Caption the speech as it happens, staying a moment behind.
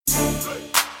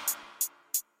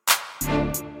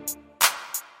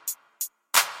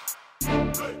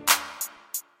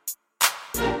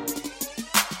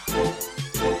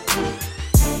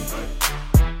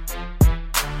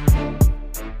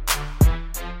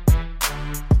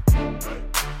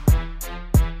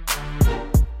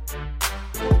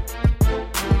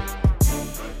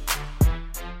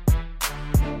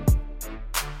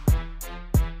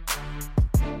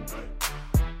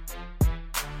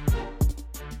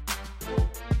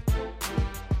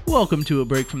Welcome to A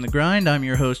Break from the Grind. I'm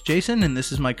your host, Jason, and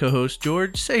this is my co-host,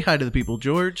 George. Say hi to the people,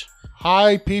 George.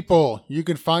 Hi, people. You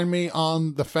can find me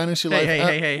on the Fantasy Life app.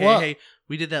 Hey.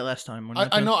 We did that last time.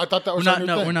 I know. I thought that was our new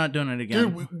thing. We're not doing it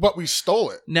again. Dude, but we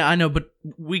stole it. No, I know, but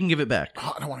we can give it back.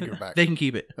 Oh, I don't want to give it back. They can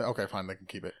keep it. Okay, fine. They can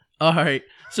keep it. All right.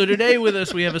 So today with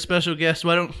us, we have a special guest.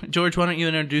 George, why don't you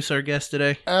introduce our guest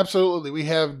today? Absolutely. We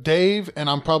have Dave, and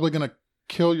I'm probably going to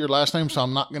kill your last name, so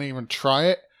I'm not going to even try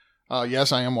it.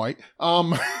 Yes, I am white.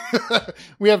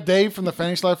 We have Dave from the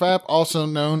Fantasy Life app, also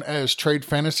known as Trade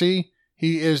Fantasy.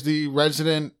 He is the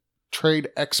resident trade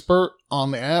expert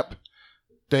on the app.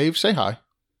 Dave, say hi.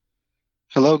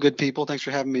 Hello, good people. Thanks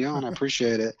for having me on. I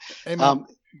appreciate it. Hey, go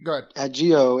ahead. At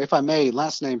Geo, if I may,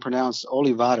 last name pronounced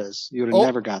Olivares. You would have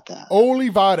never got that.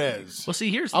 Olivares. Well,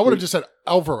 see, I would have just said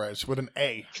Alvarez with an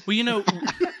A. Well, you know,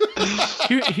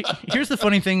 here's the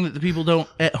funny thing that the people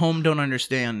at home don't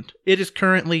understand. It is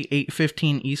currently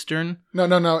 8:15 Eastern.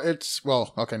 No. It's,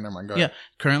 well, okay, never mind. Go ahead. Yeah,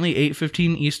 currently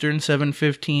 8:15 Eastern,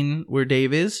 7:15 where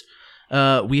Dave is.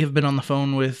 We have been on the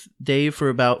phone with Dave for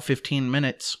about 15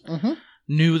 minutes. Mm-hmm.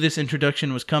 Knew this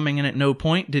introduction was coming, and at no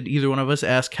point did either one of us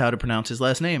ask how to pronounce his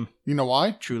last name. You know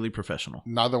why? Truly professional.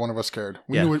 Neither one of us cared.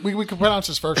 We Yeah. knew we could pronounce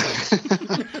his first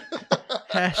name.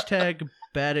 Hashtag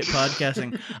bad at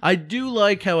podcasting. I do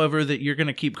like, however, that you're going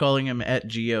to keep calling him at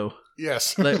Geo.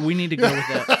 Yes. We need to go with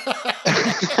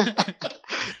that.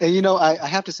 And you know, I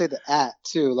have to say the at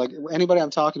too. Like anybody I'm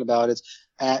talking about, it's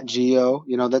at Geo.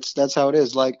 You know, that's how it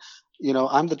is. Like, you know,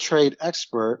 I'm the trade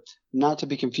expert, not to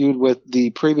be confused with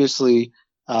the previously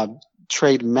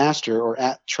trade master or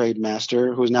at trade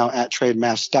master, who is now at trade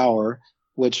master,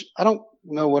 which I don't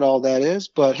know what all that is,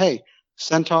 but hey,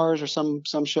 centaurs or some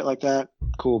shit like that.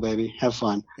 Cool, baby. Have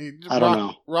fun. I don't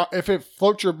know. If it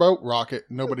floats your boat, rock it.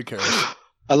 Nobody cares.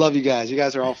 I love you guys. You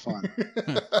guys are all fun.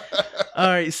 All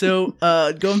right, so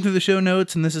going through the show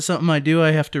notes, and this is something I do.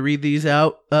 I have to read these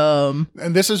out. And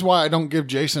this is why I don't give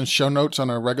Jason show notes on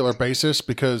a regular basis,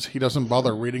 because he doesn't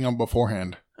bother reading them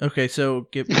beforehand. Okay, so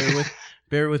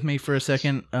bear with me for a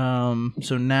second.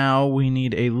 So now we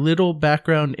need a little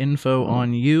background info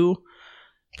on you.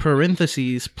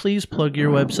 Parentheses, please plug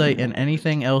your website and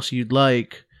anything else you'd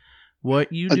like.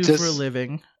 What you do for a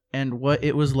living, and what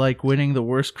it was like winning the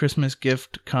worst Christmas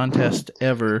gift contest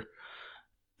ever.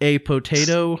 A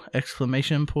potato! !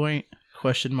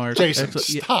 Question mark. Jason,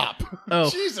 stop. Oh.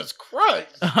 Jesus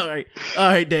Christ. All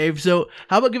right, Dave. So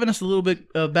how about giving us a little bit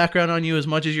of background on you, as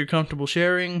much as you're comfortable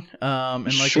sharing? And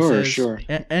like Sure.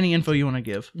 Any info you want to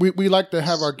give. We like to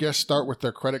have our guests start with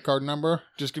their credit card number.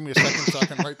 Just give me a second so I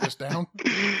can write this down.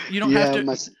 You don't have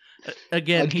to.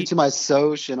 Again, I get to my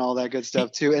Soch and all that good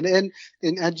stuff too. And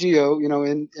at Geo, you know,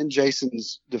 in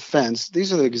Jason's defense,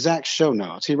 these are the exact show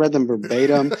notes. He read them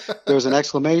verbatim. There was an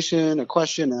exclamation, a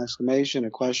question, an exclamation,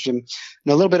 a question,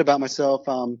 and a little bit about myself.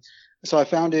 So I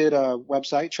founded a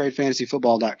website,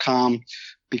 tradefantasyfootball.com,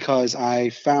 because I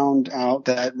found out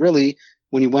that really,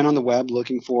 when you went on the web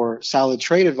looking for solid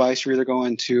trade advice, you're either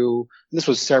going to, and this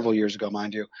was several years ago,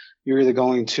 mind you, you're either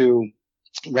going to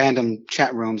random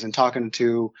chat rooms and talking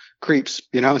to creeps,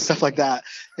 you know, and stuff like that,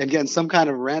 and getting some kind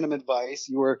of random advice.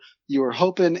 You were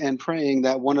hoping and praying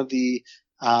that one of the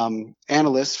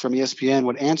analysts from ESPN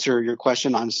would answer your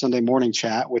question on Sunday morning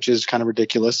chat, which is kind of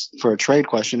ridiculous for a trade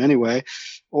question anyway,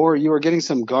 or you were getting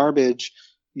some garbage,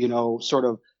 you know, sort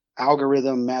of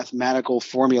algorithm mathematical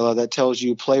formula that tells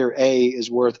you player A is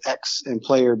worth X and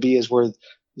player B is worth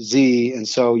Z, and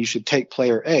so you should take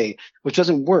player A, which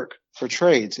doesn't work for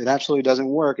trades. It absolutely doesn't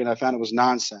work, and I found it was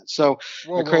nonsense. So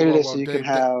I created it so you can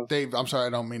have... Dave, I'm sorry, I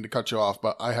don't mean to cut you off,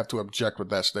 but I have to object with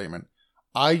that statement.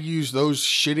 I use those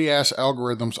shitty-ass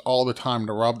algorithms all the time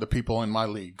to rob the people in my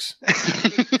leagues.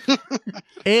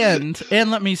 and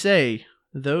let me say,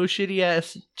 those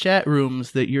shitty-ass chat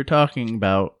rooms that you're talking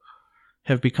about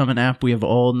have become an app we have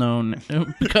all known.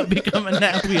 Become an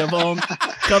app we have all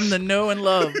come to know and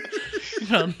love.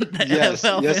 Yes,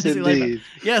 indeed.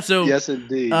 Yeah, so yes,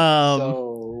 indeed.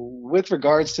 So with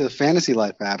regards to the Fantasy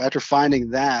Life app, after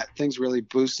finding that, things really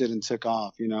boosted and took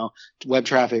off. You know, web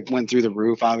traffic went through the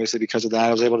roof, obviously, because of that.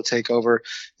 I was able to take over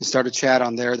and start a chat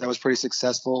on there. That was pretty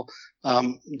successful.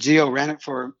 Geo ran it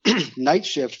for night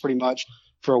shift pretty much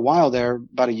for a while there,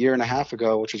 about a year and a half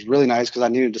ago, which was really nice because I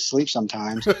needed to sleep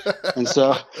sometimes. And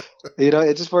so, you know,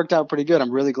 it just worked out pretty good. I'm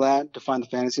really glad to find the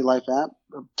Fantasy Life app.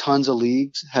 Tons of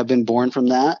leagues have been born from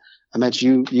that. I met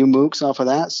you mooks off of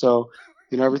that. So,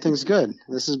 you know, everything's good.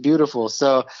 This is beautiful.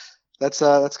 So that's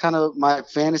kind of my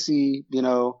fantasy, you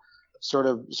know, sort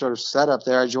of setup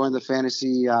there. I joined the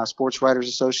Fantasy Sports Writers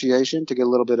Association to get a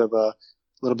little bit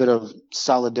of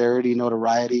solidarity,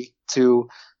 notoriety to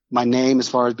my name as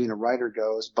far as being a writer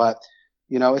goes. But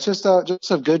it's just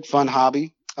a good, fun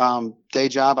hobby. Day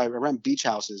job, I rent beach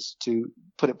houses, to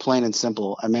put it plain and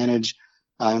simple. I manage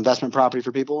investment property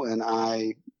for people, and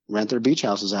I rent their beach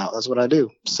houses out. That's what I do.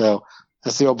 So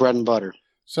that's the old bread and butter.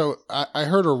 So I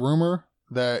heard a rumor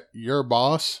that your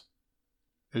boss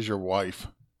is your wife.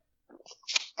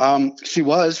 She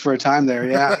was for a time there,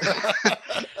 yeah.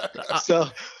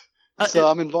 So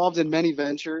I'm involved in many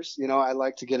ventures. I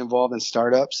like to get involved in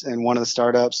startups, and one of the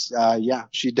startups,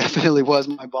 she definitely was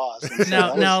my boss.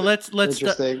 So now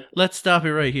let's stop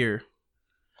it right here.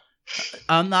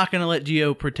 I'm not gonna let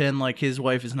Gio pretend like his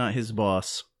wife is not his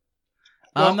boss.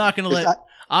 Well, I'm not gonna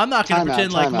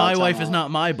pretend like my wife is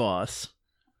not my boss.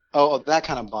 Oh, that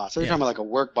kind of boss. You're talking about like a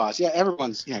work boss. Yeah,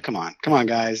 come on,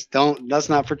 guys. Let's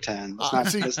not pretend.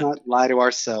 Let's not lie to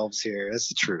ourselves here. That's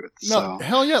the truth. No,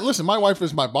 hell yeah. Listen, my wife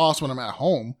is my boss when I'm at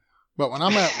home, but when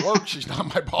I'm at work, she's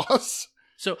not my boss.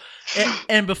 So,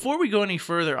 and before we go any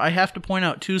further, I have to point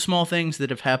out two small things that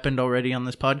have happened already on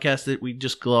this podcast that we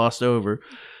just glossed over.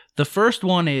 The first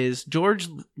one is George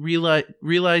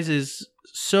realizes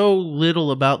so little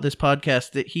about this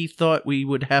podcast that he thought we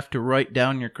would have to write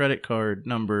down your credit card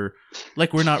number,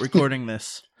 like we're not recording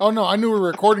this. Oh no, I knew we were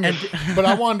recording it, but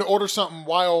I wanted to order something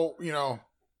while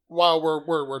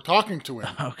we're talking to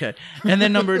him. Okay, and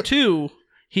then number two,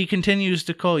 he continues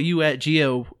to call you at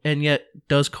Gio, and yet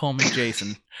does call me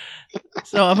Jason.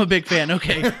 So I'm a big fan.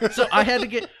 Okay, so I had to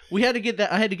get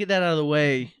that out of the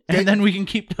way, and then we can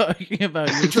keep talking about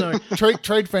you. Sorry.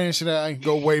 Trade Fantasy and I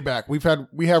go way back. We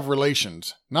have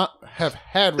relations, not have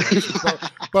had relations,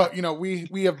 but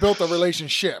we have built a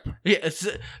relationship. Yeah,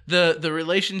 the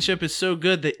relationship is so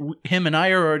good that him and I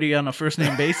are already on a first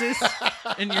name basis,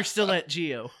 and you're still at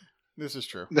Gio. This is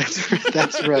true.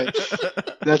 That's right.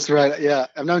 That's right. Yeah,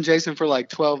 I've known Jason for like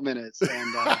 12 minutes,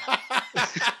 and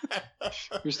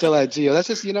you're still at Gio. That's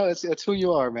just it's who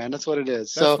you are, man. That's what it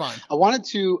is. That's so fine. I wanted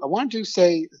to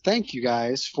say thank you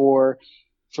guys for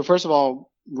first of all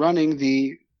running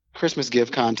the Christmas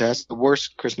gift contest, the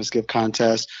worst Christmas gift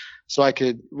contest, so I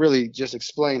could really just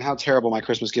explain how terrible my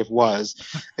Christmas gift was,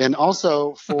 and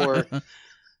also for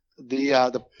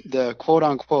the quote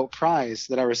unquote prize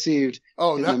that I received.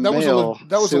 Oh, that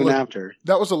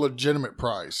was a legitimate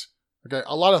prize. Okay,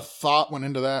 a lot of thought went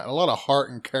into that, a lot of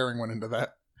heart and caring went into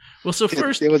that. Well, so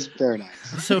first it was very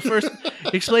nice. So first,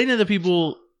 explain to the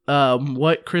people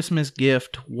what Christmas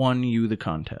gift won you the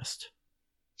contest.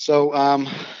 So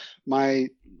my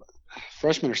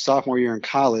freshman or sophomore year in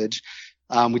college,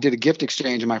 we did a gift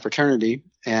exchange in my fraternity,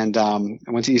 and I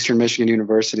went to Eastern Michigan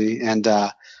University, and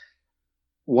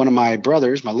one of my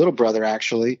brothers, my little brother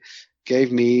actually,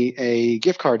 gave me a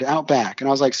gift card to Outback. And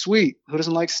I was like, sweet, who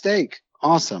doesn't like steak?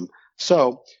 Awesome.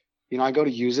 So, I go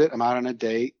to use it. I'm out on a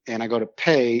date and I go to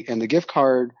pay, and the gift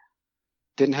card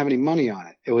didn't have any money on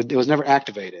it. It was never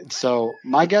activated. So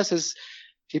my guess is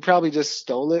he probably just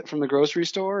stole it from the grocery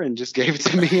store and just gave it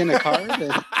to me in a card.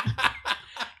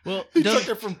 Well, he took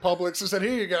it from Publix and said,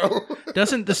 here you go.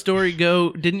 Doesn't the story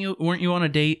go, weren't you on a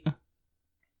date?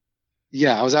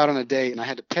 Yeah, I was out on a date and I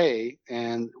had to pay,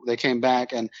 and they came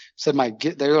back and said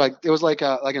they were like, it was like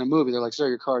in a movie. They're like, sir,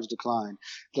 your card's declined.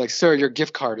 They're like, sir, your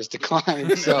gift card is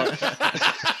declined. So,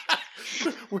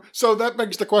 so that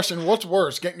begs the question: what's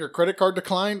worse, getting your credit card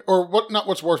declined, or what? Not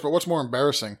what's worse, but what's more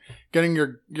embarrassing, getting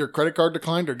your credit card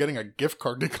declined or getting a gift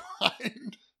card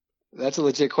declined? That's a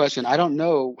legit question. I don't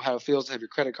know how it feels to have your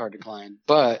credit card declined,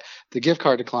 but the gift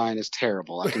card decline is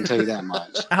terrible. I can tell you that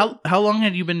much. How long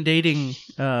had you been dating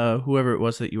whoever it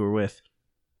was that you were with?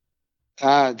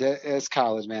 It's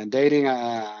college, man. Dating,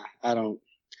 I don't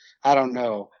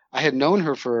know. I had known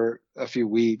her for a few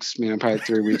weeks, probably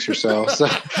 3 weeks or so. So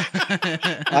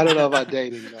I don't know about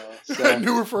dating though. So. I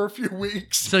knew her for a few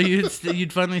weeks. So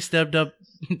you'd finally stepped up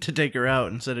to take her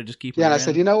out instead of just keeping her and I in.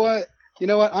 said, you know what?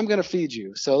 I'm going to feed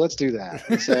you. So let's do that.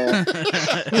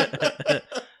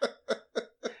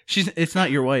 So it's not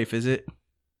your wife, is it?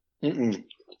 Mm-mm.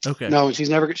 Okay. No,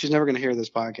 she's never going to hear this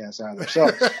podcast either.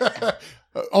 So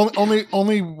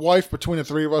only wife between the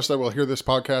three of us that will hear this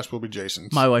podcast will be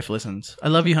Jason's. My wife listens. I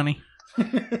love you, honey.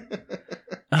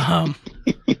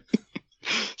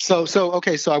 So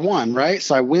I won, right?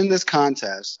 So I win this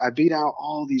contest. I beat out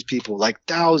all these people, like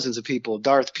thousands of people,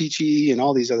 Darth Peachy and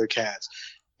all these other cats.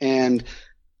 And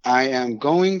I am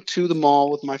going to the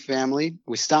mall with my family.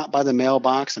 We stop by the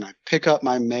mailbox and I pick up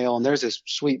my mail, and there's this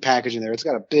sweet package in there. It's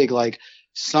got a big,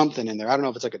 something in there. I don't know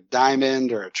if it's like a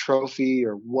diamond or a trophy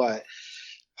or what.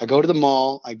 I go to the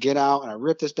mall, I get out and I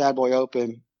rip this bad boy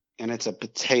open, and it's a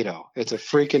potato. It's a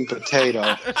freaking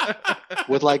potato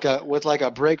with like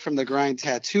a break from the grind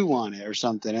tattoo on it or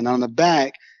something. And on the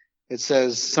back, it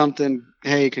says something,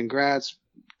 hey, congrats,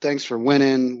 thanks for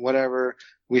winning, whatever.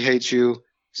 We hate you,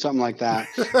 something like that.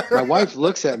 My wife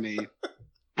looks at me,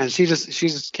 and she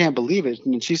just can't believe it.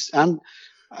 And she's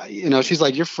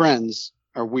like, your friends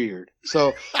are weird.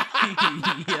 So,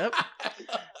 yep.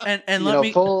 And let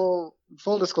me full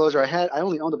disclosure, I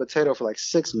only owned a potato for like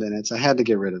 6 minutes. I had to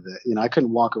get rid of it. I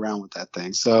couldn't walk around with that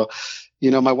thing. So,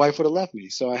 my wife would have left me.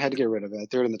 So I had to get rid of it. I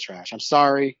threw it in the trash. I'm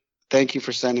sorry. Thank you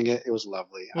for sending it. It was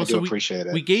lovely. I do appreciate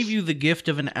it. We gave you the gift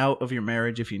of an out of your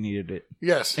marriage if you needed it.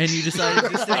 Yes. And you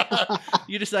decided to stay.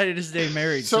 You decided to stay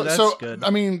married. So that's good.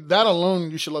 I mean, that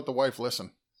alone, you should let the wife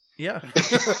listen. Yeah.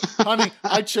 Honey,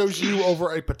 I chose you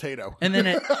over a potato. And then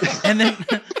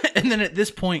at this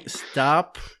point,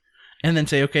 stop, and then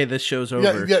say, "Okay, this show's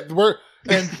over." Yeah.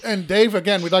 And Dave,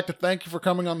 again, we'd like to thank you for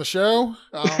coming on the show.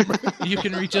 You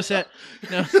can reach us at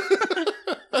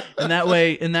and that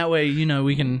way,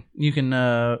 we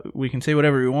can say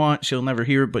whatever we want. She'll never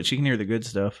hear it, but she can hear the good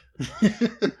stuff.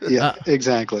 Yeah,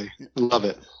 exactly. Love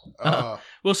it.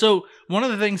 Well, so one of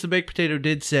the things the baked potato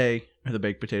did say, or the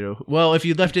baked potato, well, if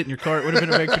you left it in your car, it would have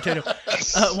been a baked potato.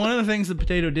 One of the things the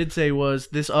potato did say was,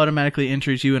 this automatically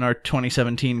enters you in our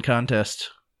 2017 contest.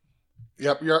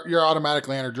 Yep, you're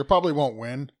automatically entered. You probably won't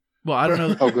win. Well, I don't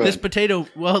know. Oh, good. This potato,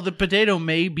 the potato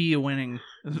may be a winning.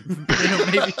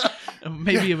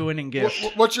 Maybe a winning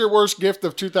gift. What's your worst gift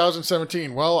of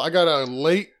 2017? Well, I got a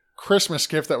late Christmas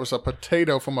gift that was a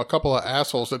potato from a couple of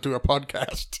assholes that do a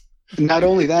podcast. Not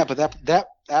only that, but that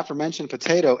aforementioned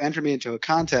potato entered me into a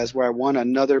contest where I won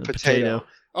another potato.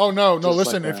 Oh, no. Just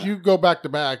Listen, like if you go back to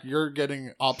back, you're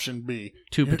getting option B.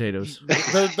 2 potatoes.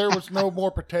 There was no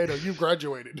more potato. You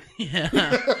graduated. Yeah.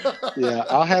 Yeah,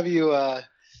 I'll have you...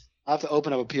 I'll have to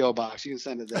open up a P.O. box. You can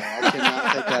send it there. I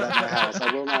cannot take that at my house.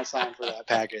 I will not sign for that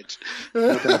package.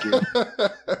 No, thank you.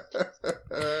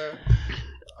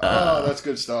 Oh, that's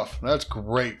good stuff. That's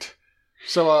great.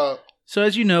 So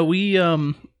as you know, we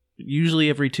usually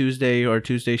every Tuesday or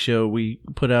Tuesday show we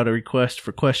put out a request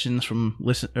for questions from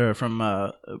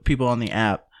people on the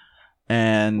app,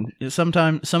 and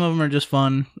sometimes some of them are just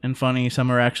fun and funny.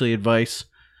 Some are actually advice.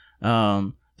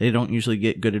 They don't usually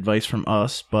get good advice from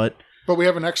us, but we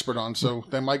have an expert on, so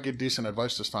they might get decent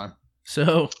advice this time.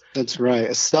 So that's right,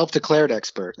 a self-declared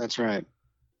expert. That's right.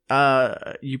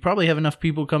 You probably have enough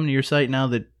people coming to your site now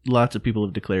that lots of people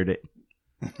have declared it.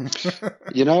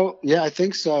 Yeah, I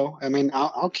think so. I mean,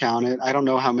 I'll count it. I don't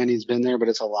know how many's been there, but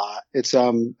it's a lot. It's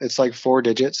like 4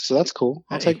 digits, so that's cool.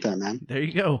 I'll take that, man. There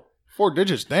you go. 4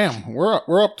 digits. Damn,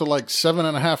 we're up to like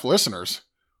 7.5 listeners.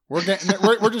 We're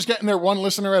just getting there one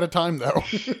listener at a time, though.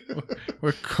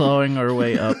 We're clawing our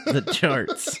way up the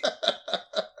charts.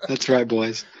 That's right,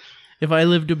 boys. If I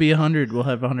live to be 100, we'll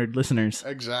have 100 listeners.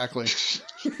 Exactly.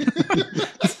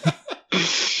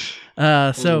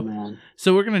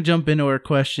 So we're gonna jump into our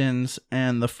questions,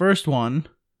 and the first one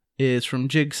is from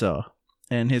Jigsaw,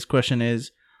 and his question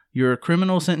is: you're a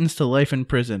criminal sentenced to life in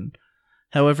prison.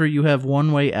 However, you have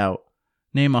one way out.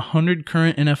 Name 100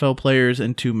 current NFL players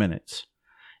in 2 minutes.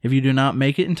 If you do not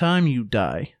make it in time, you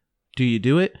die. Do you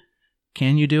do it?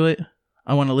 Can you do it?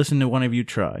 I want to listen to one of you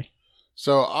try.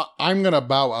 So I'm gonna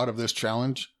bow out of this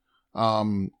challenge.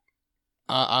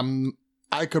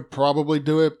 I could probably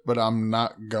do it, but I'm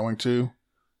not going to.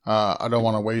 I don't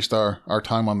want to waste our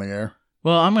time on the air.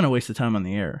 Well, I'm going to waste the time on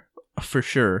the air, for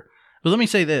sure. But let me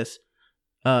say this.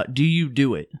 Do you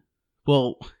do it?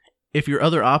 Well, if your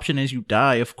other option is you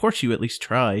die, of course you at least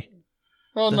try.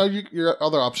 Well, no, your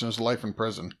other option is life in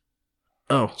prison.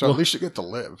 Oh. So at least you get to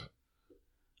live.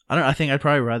 I think I'd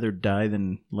probably rather die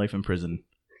than life in prison.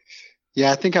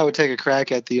 Yeah, I think I would take a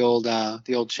crack at the old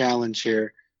challenge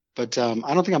here. But I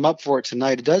don't think I'm up for it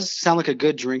tonight. It does sound like a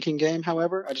good drinking game,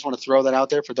 however. I just want to throw that out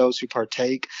there for those who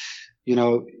partake.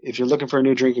 If you're looking for a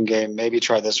new drinking game, maybe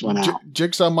try this one out.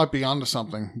 Jigsaw might be onto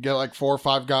something. Get like 4 or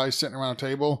 5 guys sitting around a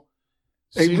table.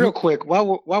 Hey, real quick,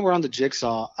 while we're on the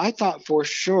Jigsaw, I thought for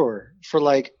sure for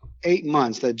like 8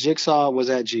 months that Jigsaw was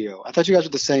at Geo. I thought you guys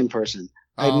were the same person.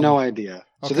 I had no idea.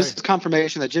 So okay. This is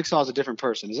confirmation that Jigsaw is a different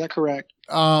person. Is that correct?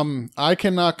 I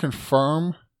cannot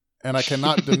confirm and I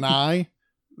cannot deny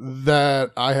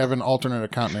that I have an alternate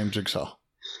account named Jigsaw.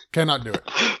 Cannot do it.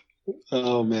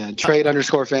 Oh, man. Trade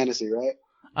 _ fantasy, right?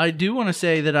 I do want to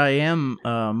say that I am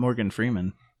Morgan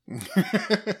Freeman.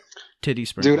 Titty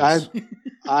sprinkles. Dude,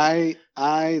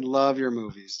 I love your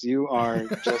movies. You are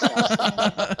just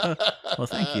awesome. Well,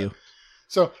 thank you.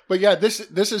 So, but yeah, this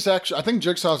is actually, I think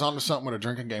Jigsaw's onto something with a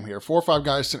drinking game here. 4 or 5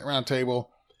 guys sitting around a table,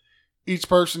 each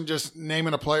person just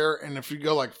naming a player, and if you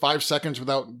go like 5 seconds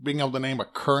without being able to name a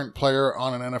current player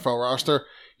on an NFL roster,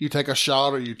 you take a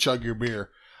shot or you chug your beer.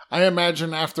 I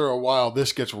imagine after a while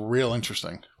this gets real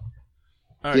interesting.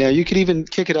 All right. Yeah, you could even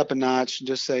kick it up a notch and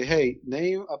just say, hey,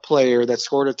 name a player that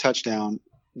scored a touchdown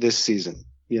this season,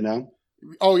 you know?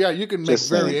 Oh, yeah, you can make Just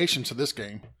saying. variations to this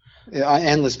game. Yeah,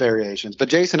 endless variations. But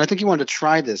Jason, I think you wanted to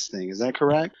try this thing. Is that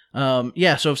correct?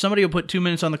 Yeah, so if somebody will put 2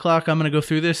 minutes on the clock, I'm going to go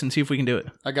through this and see if we can do it.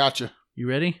 I got you. You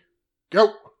ready?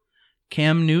 Go.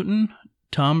 Cam Newton,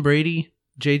 Tom Brady,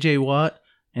 J.J. Watt,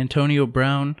 Antonio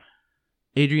Brown,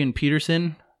 Adrian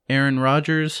Peterson, Aaron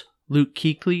Rodgers, Luke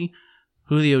Kuechly,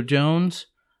 Julio Jones,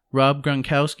 Rob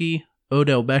Gronkowski,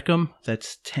 Odell Beckham.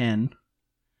 That's 10.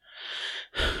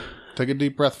 Take a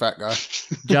deep breath, fat guy.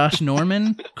 Josh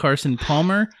Norman, Carson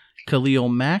Palmer, Khalil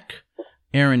Mack,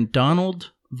 Aaron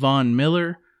Donald, Von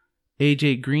Miller,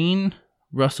 AJ Green,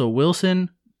 Russell Wilson,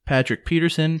 Patrick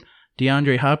Peterson,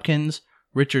 DeAndre Hopkins,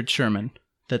 Richard Sherman.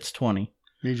 That's 20.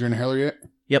 Need your inhaler yet?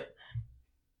 Yep.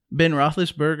 Ben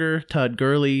Roethlisberger, Todd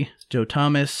Gurley, Joe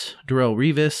Thomas, Darrelle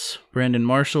Revis, Brandon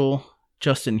Marshall,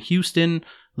 Justin Houston,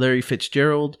 Larry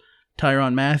Fitzgerald,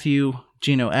 Tyrann Mathieu,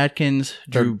 Geno Atkins,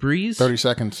 Drew Brees. 30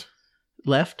 seconds.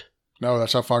 Left. No,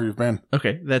 that's how far you've been.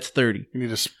 Okay, that's 30. You need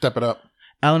to step it up.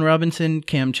 Allen Robinson,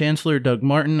 Cam Chancellor, Doug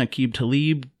Martin, Aqib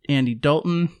Talib, Andy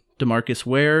Dalton, DeMarcus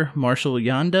Ware, Marshall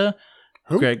Yanda,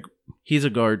 Who? He's a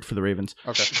guard for the Ravens.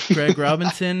 Okay. Greg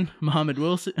Robinson, Muhammad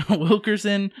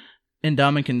Wilkerson,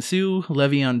 Ndamukong Suh,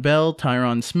 Le'Veon Bell,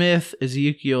 Tyron Smith,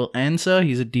 Ezekiel Ansah,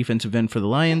 he's a defensive end for the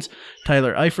Lions,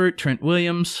 Tyler Eifert, Trent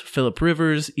Williams, Phillip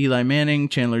Rivers, Eli Manning,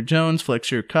 Chandler Jones,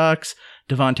 Fletcher Cox,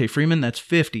 Devontae Freeman, that's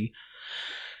 50.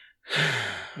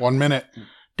 1 minute.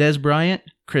 Des Bryant,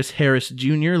 Chris Harris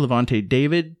Jr., Levante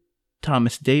David,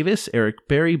 Thomas Davis, Eric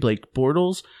Berry, Blake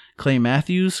Bortles, Clay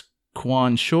Matthews,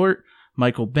 Quan Short,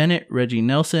 Michael Bennett, Reggie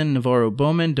Nelson, Navarro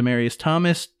Bowman, Demaryius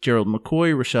Thomas, Gerald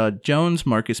McCoy, Rashad Jones,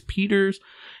 Marcus Peters,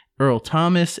 Earl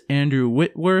Thomas, Andrew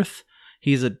Whitworth.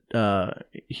 He's a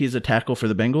tackle for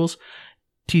the Bengals.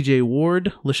 TJ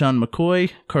Ward, LaShawn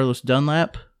McCoy, Carlos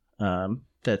Dunlap.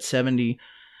 That's 70.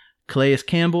 Calais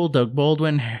Campbell, Doug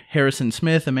Baldwin, Harrison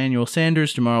Smith, Emmanuel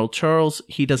Sanders, Jamal Charles.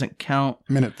 He doesn't count.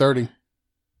 Minute 30.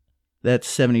 That's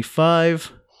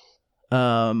 75.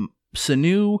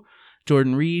 Sanu,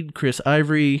 Jordan Reed, Chris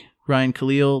Ivory, Ryan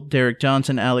Khalil, Derek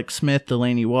Johnson, Alex Smith,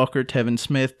 Delaney Walker, Tevin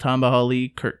Smith, Tamba Hali,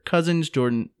 Kirk Cousins,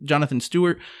 Jonathan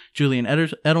Stewart, Julian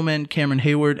Edelman, Cameron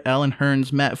Hayward, Alan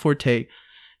Hearns, Matt Forte,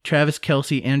 Travis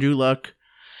Kelce, Andrew Luck,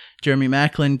 Jeremy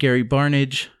Maclin, Gary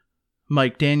Barnage,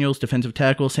 Mike Daniels, defensive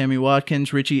tackle, Sammy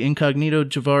Watkins, Richie Incognito,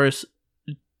 Javaris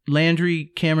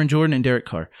Landry, Cameron Jordan, and Derek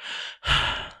Carr.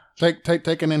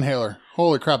 Take an inhaler.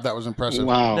 Holy crap, that was impressive.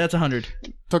 Wow. That's 100.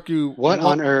 Took you... What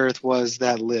on earth was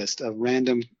that list of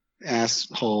random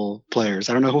asshole players?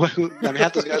 I don't know who. I mean,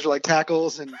 half those guys were like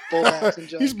tackles and fullbacks and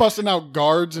He's busting out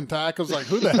guards and tackles. Like,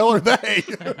 who the hell are they?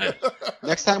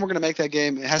 Next time we're going to make that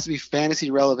game, it has to be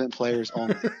fantasy relevant players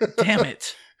only. Damn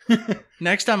it.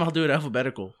 Next time I'll do it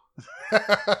alphabetical.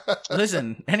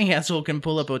 Listen, any asshole can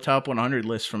pull up a top 100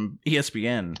 list from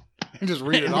ESPN. And just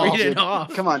read it And off. read it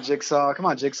off. Come on,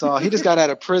 Jigsaw. He just got out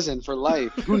of prison for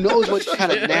life. Who knows what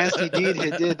kind of nasty deed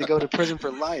he did to go to prison for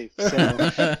life?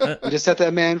 So we just set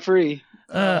that man free.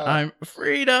 I'm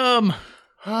freedom.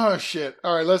 Oh shit!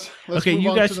 All right, let's Okay, move you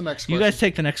on guys, to the next you question. guys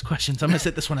take the next questions. I'm gonna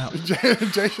sit this one out.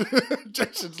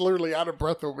 Jason's literally out of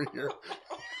breath over here.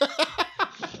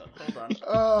 Hold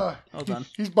on. Hold on.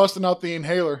 He's busting out the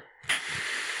inhaler.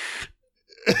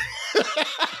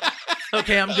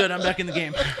 Okay, I'm good. I'm back in the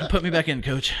game. Put me back in,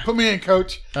 coach. Put me in,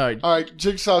 coach. All right. All right,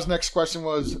 Jigsaw's next question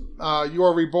was, you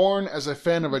are reborn as a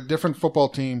fan of a different football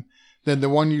team than the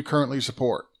one you currently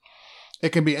support. It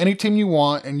can be any team you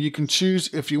want, and you can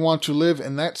choose if you want to live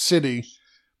in that city,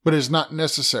 but it's not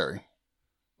necessary.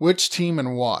 Which team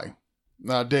and why?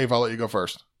 Dave, I'll let you go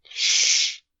first.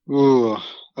 Ooh.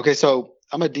 Okay, so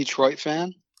I'm a Detroit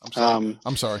fan.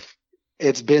 I'm sorry.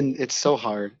 It's so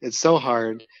hard. It's so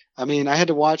hard. I mean, I had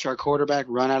to watch our quarterback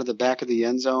run out of the back of the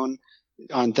end zone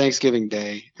on Thanksgiving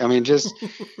Day. I mean, just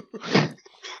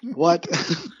what?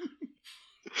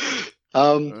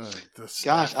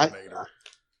 Gosh,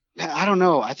 I don't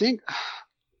know. I think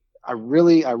I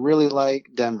really like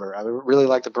Denver. I really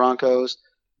like the Broncos.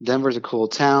 Denver's a cool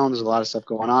town. There's a lot of stuff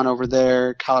going on over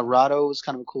there. Colorado is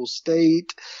kind of a cool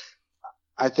state.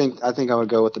 I think I would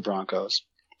go with the Broncos.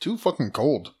 Too fucking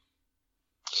cold.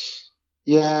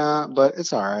 Yeah, but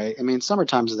it's all right. I mean,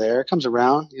 summertime's there. It comes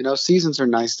around. You know, seasons are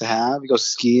nice to have. You go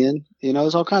skiing. You know,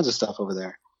 there's all kinds of stuff over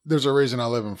there. There's a reason I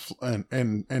live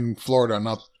in Florida,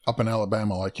 not up in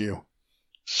Alabama like you.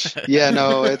 Yeah,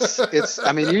 no, it's.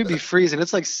 I mean, you'd be freezing.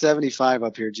 It's like 75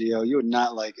 up here, Gio. You would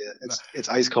not like it. It's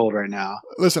ice cold right now.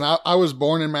 Listen, I was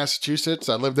born in Massachusetts.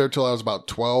 I lived there till I was about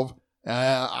 12.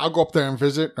 I'll go up there and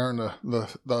visit during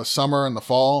the summer and the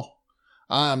fall.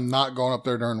 I'm not going up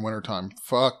there during wintertime.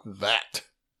 Fuck that.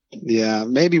 Yeah,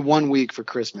 maybe 1 week for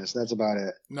Christmas. That's about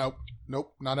it. Nope,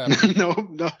 not happening.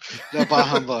 no, bah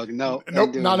humbug. No,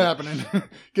 Nope, not happening.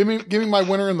 give me my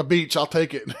winter in the beach. I'll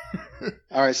take it.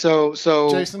 All right, so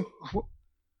Jason,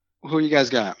 who you guys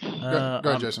got? go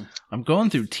ahead, Jason. I'm going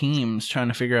through teams trying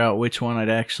to figure out which one I'd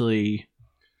actually.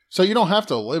 So you don't have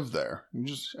to live there. You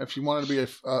just if you wanted to be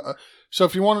if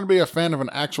you wanted to be a fan of an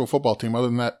actual football team other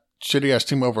than that shitty ass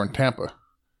team over in Tampa,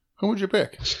 who would you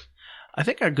pick? I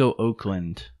think I'd go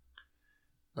Oakland.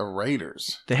 The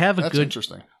Raiders. They have a That's good.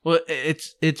 Interesting. Well,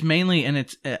 it's mainly and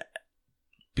it's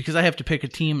because I have to pick a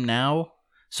team now.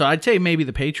 So I'd say maybe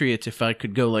the Patriots if I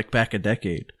could go like back a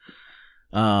decade.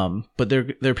 But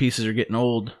their pieces are getting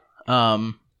old.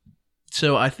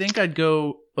 So I think I'd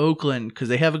go Oakland because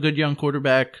they have a good young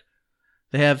quarterback.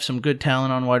 They have some good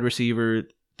talent on wide receiver.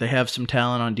 They have some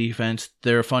talent on defense.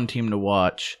 They're a fun team to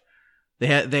watch.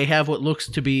 They have what looks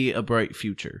to be a bright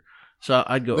future. So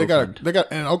I'd go Oakland.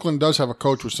 And Oakland does have a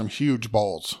coach with some huge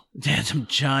balls. They had some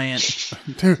giant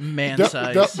Dude,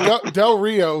 man-size. Del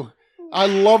Rio, I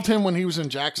loved him when he was in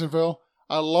Jacksonville.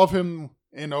 I love him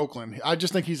in Oakland. I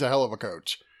just think he's a hell of a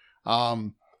coach.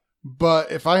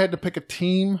 But if I had to pick a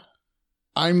team,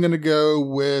 I'm going to go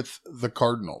with the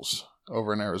Cardinals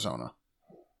over in Arizona.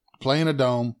 Play in a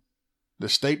dome. The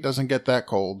state doesn't get that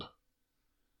cold.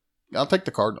 I'll take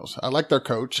the Cardinals. I like their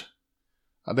coach.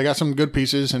 They got some good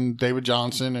pieces in David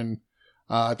Johnson, and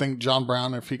I think John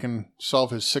Brown, if he can solve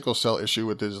his sickle cell issue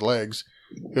with his legs,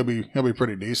 he'll be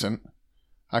pretty decent.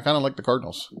 I kind of like the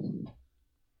Cardinals.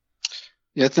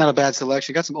 Yeah, it's not a bad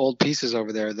selection. Got some old pieces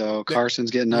over there, though. Carson's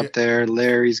getting up there.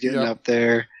 Larry's getting up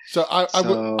there. So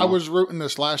I was rooting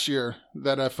this last year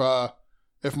that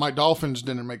if my Dolphins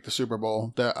didn't make the Super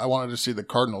Bowl, that I wanted to see the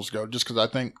Cardinals go, just because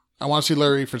I think I want to see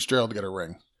Larry Fitzgerald get a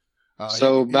ring.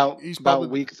 He's about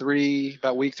week 3,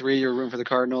 you're rooting for the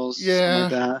Cardinals. Yeah,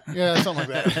 something like that. Yeah, something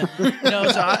like that. No,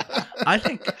 so I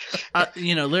think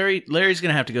Larry's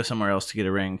gonna have to go somewhere else to get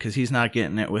a ring because he's not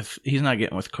getting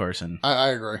with Carson. I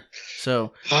agree.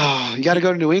 So you got to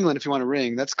go to New England if you want a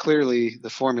ring. That's clearly the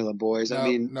formula, boys.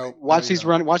 Watch these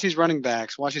running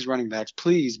backs.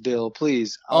 Please, Bill.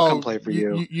 Please, I'll come play for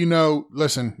you.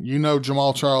 Listen.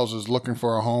 Jamal Charles is looking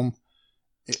for a home.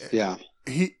 Yeah.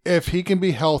 If he can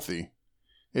be healthy,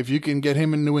 if you can get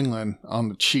him in New England on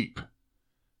the cheap,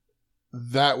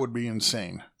 that would be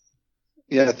insane.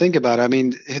 Yeah, think about it. I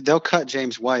mean, they'll cut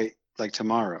James White like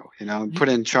tomorrow, put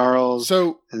in Charles.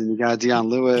 And then you got Deion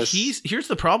Lewis. Here's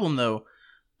the problem though.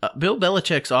 Bill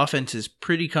Belichick's offense is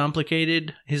pretty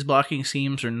complicated. His blocking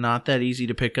schemes are not that easy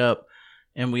to pick up,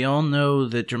 and we all know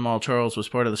that Jamal Charles was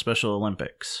part of the Special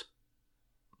Olympics.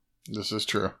 This is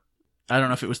true. I don't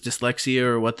know if it was dyslexia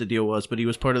or what the deal was, but he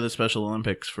was part of the Special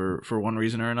Olympics for one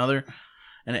reason or another,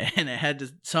 and it had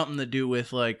something to do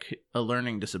with like a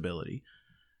learning disability.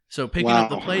 So picking up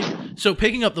the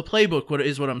playbook,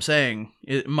 what I'm saying,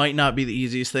 it might not be the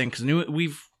easiest thing because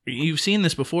you've seen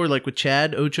this before, like with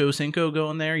Chad Ochocinco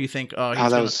going there. You think,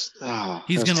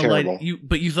 he's going to light it,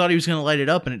 but you thought he was going to light it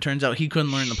up, and it turns out he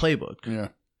couldn't learn the playbook. Yeah,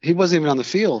 he wasn't even on the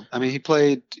field. I mean, he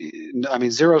played,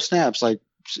 0 snaps, like.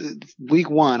 Week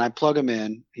 1, I plug him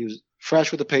in. He was fresh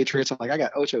with the Patriots. I'm like, I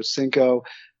got Ocho Cinco.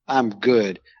 I'm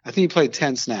good. I think he played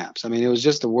 10 snaps. I mean, it was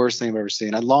just the worst thing I've ever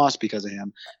seen. I lost because of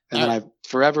him. And then I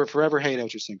forever hate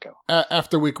Ocho Cinco.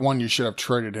 After week 1, you should have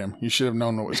traded him. You should have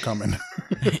known what was coming.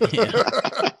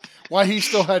 Why he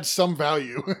still had some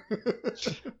value.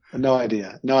 No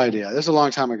idea. This is a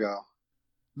long time ago.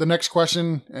 The next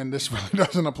question, and this really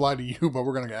doesn't apply to you, but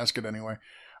we're going to ask it anyway.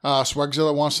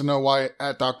 Swagzilla wants to know why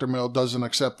at Dr. Mill doesn't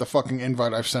accept the fucking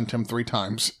invite I've sent him 3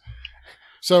 times.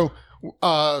 So,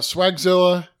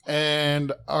 Swagzilla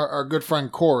and our good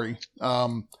friend Corey.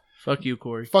 Fuck you,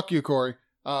 Corey.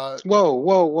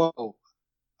 Whoa.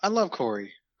 I love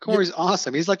Corey. Corey's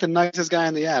awesome. He's like the nicest guy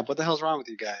in the app. What the hell's wrong with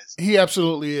you guys? He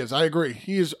absolutely is. I agree.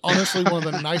 He is honestly one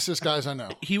of the nicest guys I know.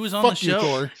 He was on the show.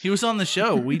 Corey. He was on the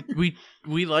show. We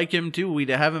like him too. We'd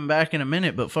have him back in a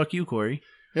minute, but fuck you, Corey.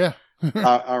 Yeah.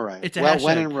 All right.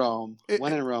 When in Rome,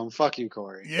 fuck you,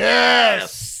 Corey.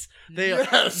 Yes.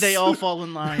 They all fall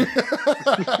in line.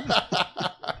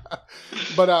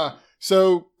 But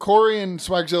so Corey and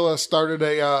Swagzilla started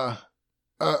a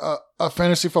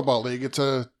fantasy football league. It's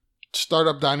a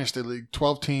startup dynasty league,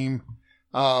 12-team,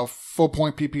 full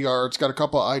point PPR. It's got a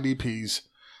couple of IDPs,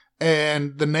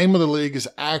 and the name of the league is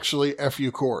actually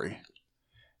FU Corey.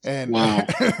 And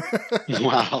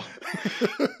wow.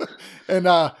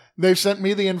 And they've sent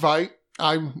me the invite.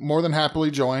 I more than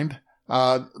happily joined.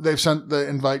 They've sent the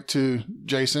invite to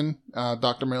Jason,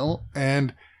 Dr. Mill,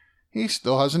 and He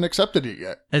still hasn't accepted it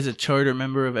yet. As a charter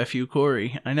member of FU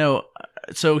Corey. I know.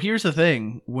 So here's the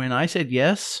thing. When I said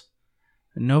yes,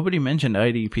 nobody mentioned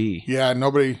IDP. Yeah,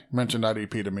 nobody mentioned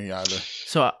IDP to me either.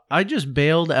 So I just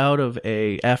bailed out of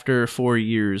after 4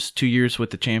 years, 2 years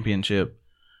with the championship.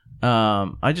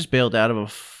 I just bailed out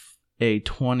of a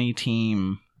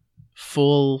 20-team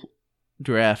full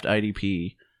draft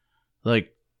IDP.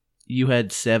 Like, you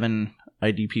had 7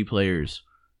 IDP players.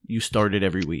 You started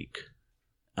every week.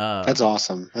 That's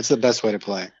awesome. That's the best way to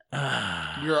play.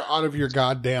 You're out of your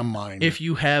goddamn mind. If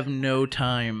you have no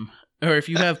time, or if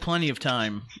you have plenty of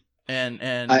time, and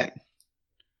I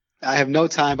have no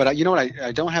time, but you know what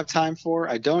I don't have time for?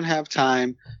 I don't have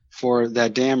time for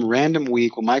that damn random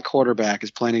week when my quarterback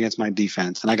is playing against my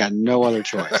defense, and I got no other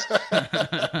choice.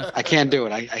 I can't do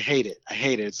it. I hate it. I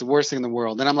hate it. It's the worst thing in the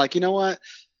world. And I'm like, you know what?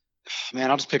 Man,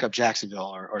 I'll just pick up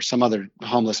Jacksonville or some other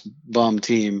homeless bum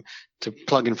team to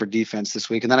plug in for defense this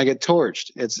week, and then I get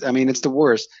torched. It's the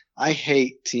worst. I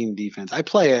hate team defense. I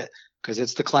play it because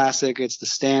it's the classic, it's the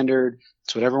standard,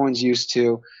 it's what everyone's used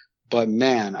to. But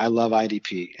man, I love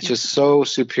IDP. It's just so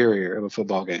superior of a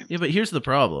football game. Yeah, but here's the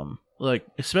problem. Like,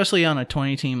 especially on a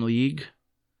 20-team league,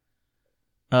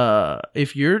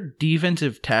 if your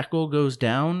defensive tackle goes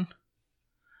down,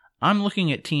 I'm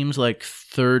looking at teams like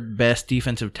third best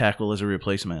defensive tackle as a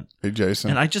replacement. Hey, Jason.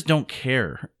 And I just don't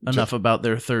care enough about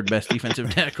their third best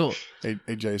defensive tackle. Hey,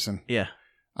 Jason. Yeah.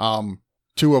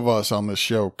 2 of us on this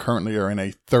show currently are in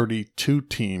a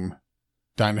 32-team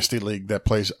dynasty league that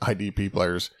plays IDP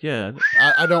players. Yeah.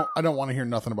 I don't want to hear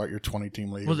nothing about your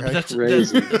 20-team league. Well, okay?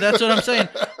 that's what I'm saying.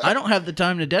 I don't have the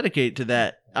time to dedicate to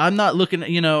that. I'm not looking at,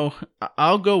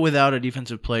 I'll go without a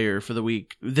defensive player for the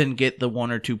week, then get the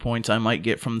 1 or 2 points I might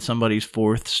get from somebody's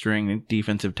 4th string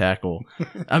defensive tackle.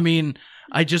 I mean,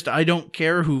 I don't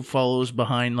care who follows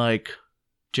behind, like,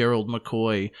 Gerald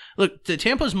McCoy. Look,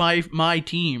 Tampa's my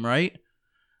team, right?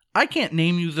 I can't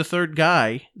name you the third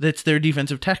guy that's their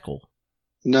defensive tackle.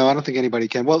 No, I don't think anybody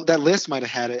can. Well, that list might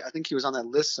have had it. I think he was on that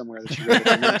list somewhere that you read a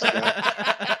few minutes ago.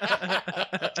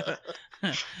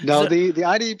 No, the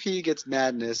IDP gets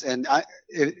madness. And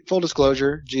full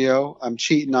disclosure, Gio, I'm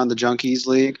cheating on the Junkies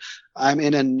League. I'm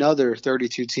in another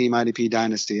 32-team IDP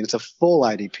dynasty, and it's a full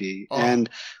IDP. Oh. And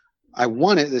I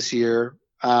won it this year,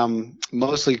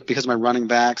 mostly because of my running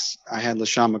backs. I had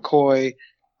LaShawn McCoy,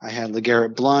 I had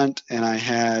LeGarrette Blount, and I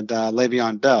had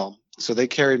Le'Veon Bell. So they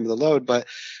carried me the load. But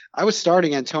I was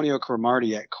starting Antonio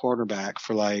Cromartie at quarterback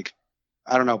for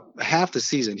half the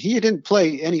season. He didn't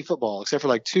play any football except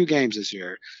for 2 games this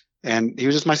year. And he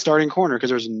was just my starting corner because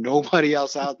there was nobody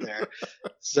else out there.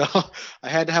 So I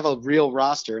had to have a real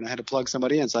roster, and I had to plug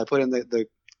somebody in. So I put in the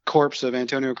corpse of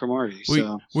Antonio Cromartie.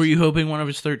 Were you hoping one of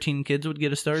his 13 kids would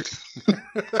get a start?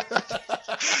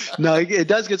 No, it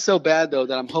does get so bad, though,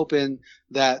 that I'm hoping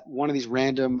that one of these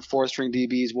random 4th-string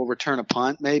DBs will return a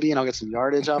punt, maybe, and I'll get some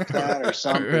yardage off that or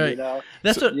something. Right.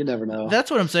 You never know.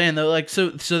 That's what I'm saying, though. Like, so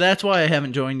that's why I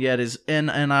haven't joined yet.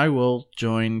 And I will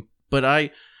join, but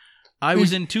I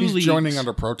was in 2 leagues. He's joining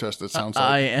under protest. It sounds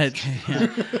like.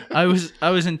 I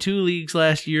was in 2 leagues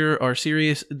last year. Our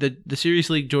serious the serious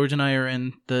league George and I are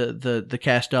in the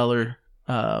cash dollar.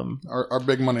 Our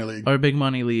big money league. Our big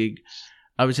money league.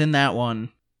 I was in that one,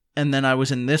 and then I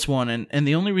was in this one, and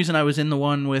the only reason I was in the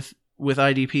one with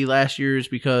IDP last year is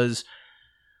because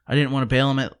I didn't want to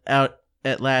bail him out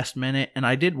at last minute, and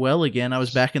I did well again. I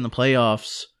was back in the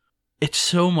playoffs. It's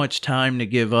so much time to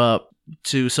give up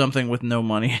to something with no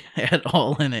money at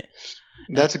all in it.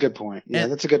 That's a good point. Yeah,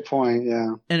 that's a good point.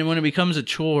 Yeah. And when it becomes a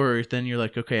chore, then you're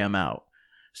like, okay, I'm out.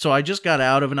 So I just got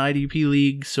out of an IDP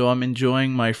league, so I'm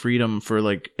enjoying my freedom for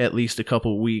at least a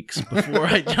couple weeks before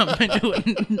I jump into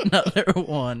another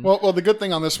one. Well, the good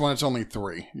thing on this one, it's only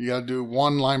 3. You got to do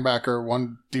 1 linebacker,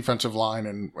 1 defensive line,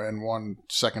 and 1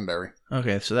 secondary.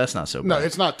 Okay, so that's not so bad. No,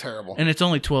 it's not terrible. And it's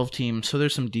only 12 teams, so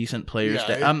there's some decent players.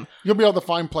 Yeah, you'll be able to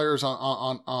find players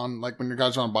on like when your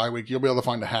guys are on bye week, you'll be able to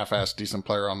find a half-assed decent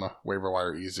player on the waiver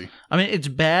wire easy. I mean, it's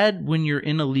bad when you're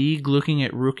in a league looking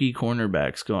at rookie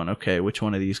cornerbacks going, okay, which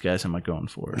one of these guys am I going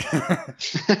for?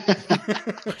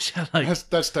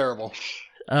 That's terrible.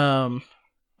 All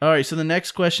right, so the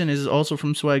next question is also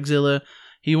from Swagzilla.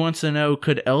 He wants to know,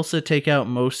 could Elsa take out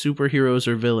most superheroes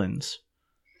or villains?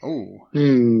 Oh.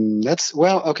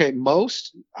 Okay.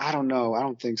 Most? I don't know. I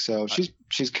don't think so. She's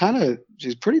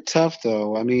pretty tough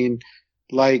though. I mean,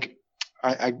 I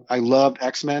loved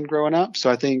X-Men growing up.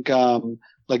 So I think,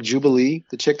 Jubilee,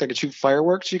 the chick that could shoot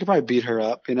fireworks, she could probably beat her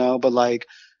up, but like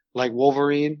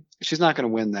Wolverine, she's not going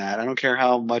to win that. I don't care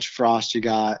how much frost you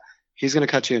got. He's going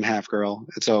to cut you in half, girl.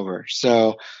 It's over.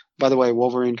 So, By the way,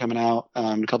 Wolverine coming out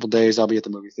in a couple days. I'll be at the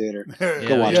movie theater.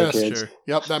 Go watch it, kids. Sure.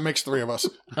 Yep, that makes 3 of us.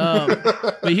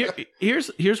 But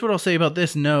here's what I'll say about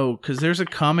this. No, because there's a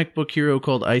comic book hero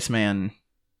called Iceman,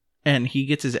 and he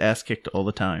gets his ass kicked all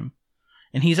the time.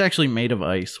 And he's actually made of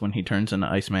ice when he turns into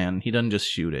Iceman. He doesn't just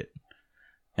shoot it.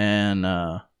 And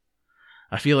I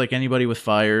feel like anybody with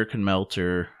fire can melt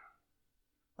her.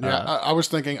 Yeah, I was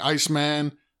thinking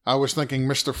Iceman. I was thinking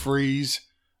Mr. Freeze.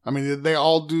 I mean, they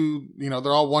all do,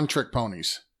 they're all one-trick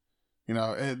ponies. They're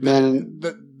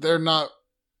not,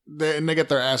 and they get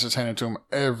their asses handed to them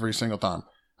every single time.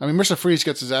 I mean, Mr. Freeze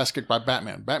gets his ass kicked by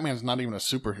Batman. Batman's not even a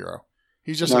superhero.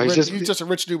 He's just a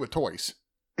rich dude with toys.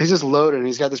 He's just loaded, and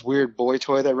he's got this weird boy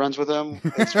toy that runs with him.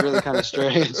 It's really kind of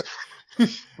strange.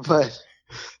 But,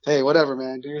 hey, whatever,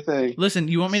 man. Do your thing. Listen,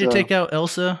 you want me to take out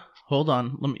Elsa? Hold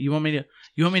on. You want me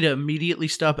to immediately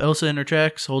stop Elsa in her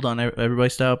tracks? Hold on, everybody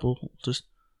stop. We'll just...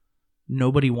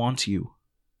 Nobody wants you.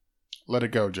 Let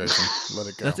it go, Jason. Let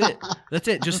it go. That's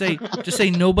it. Just say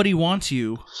nobody wants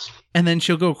you, and then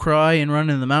she'll go cry and run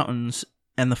in the mountains,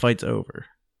 and the fight's over.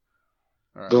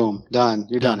 Right. Boom. Done.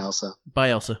 You're done, Elsa. Bye,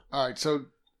 Elsa. All right, so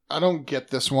I don't get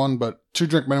this one, but Two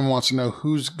Drink Minimum wants to know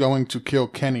who's going to kill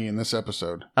Kenny in this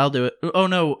episode. I'll do it. Oh,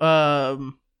 no.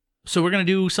 So we're going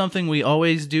to do something we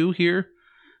always do here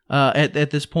at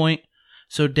this point.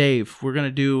 So, Dave, we're going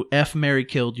to do F, Marry,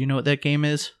 Kill. Do you know what that game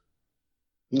is?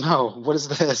 No, what is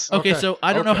this? Okay, so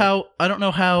I don't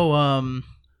know how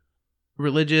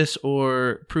religious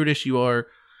or prudish you are,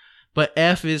 but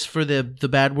F is for the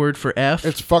bad word for F.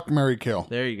 It's fuck, marry, kill.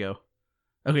 There you go.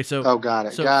 Okay, so got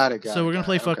it. So we're gonna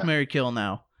play fuck, marry, kill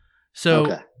now.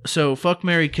 So fuck,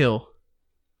 marry, kill.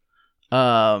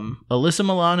 Alyssa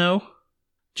Milano,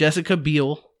 Jessica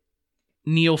Biel,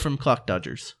 Neil from Clock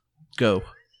Dodgers. Go.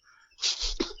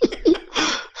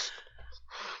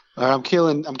 All right, I'm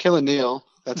killing Neil.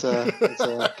 That's a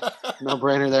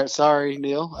no-brainer there. Sorry,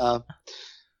 Neil.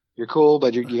 You're cool,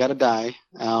 but you got to die.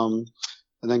 And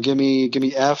then give me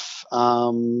F.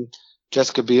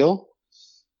 Jessica Biel.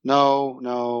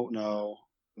 No.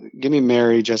 Give me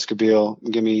Mary, Jessica Biel.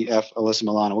 And give me F. Alyssa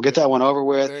Milano. We'll get that one over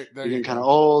with. You're getting kind of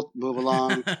old. Move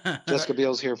along. Jessica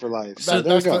Biel's here for life. So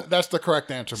that's the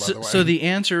correct answer, by the way. So the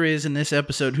answer is, in this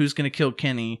episode, who's going to kill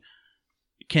Kenny?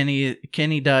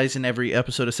 Kenny dies in every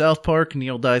episode of South Park.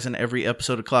 Neil dies in every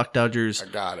episode of Clock Dodgers. I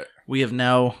got it. We have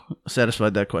now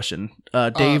satisfied that question.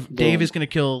 Dave is going to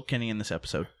kill Kenny in this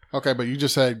episode. Okay, but you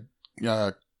just said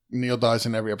Neil dies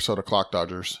in every episode of Clock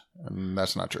Dodgers, and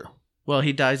that's not true. Well,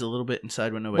 he dies a little bit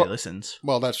inside when nobody listens.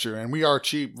 Well, that's true, and we are a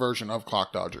cheap version of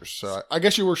Clock Dodgers. So I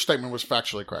guess your statement was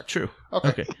factually correct. True.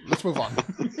 Okay. Let's move on.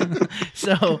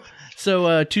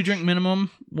 So Two Drink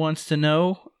Minimum wants to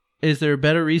know, is there a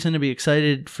better reason to be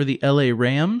excited for the LA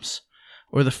Rams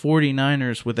or the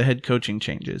 49ers with the head coaching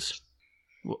changes?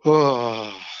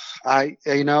 Oh, I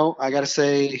gotta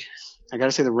say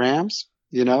the Rams.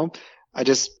 I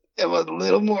just am a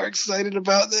little more excited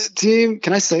about the team.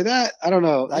 Can I say that? I don't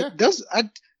know. Yeah.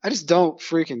 I just don't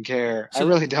freaking care. I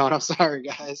really don't. I'm sorry,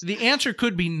 guys. The answer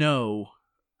could be no.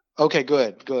 Okay,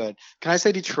 good. Can I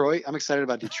say Detroit? I'm excited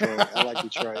about Detroit. I like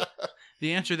Detroit.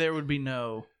 The answer there would be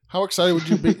no. How excited would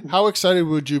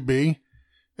you be?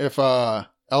 If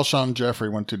Alshon Jeffrey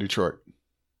went to Detroit?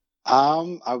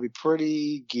 I would be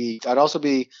pretty geeked. I'd also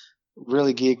be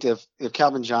really geeked if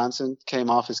Calvin Johnson came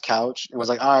off his couch and was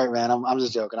like, "All right, man, I'm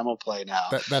just joking. I'm gonna play now."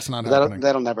 That's not happening.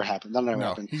 That'll never happen. That'll never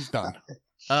happen. He's done.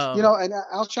 And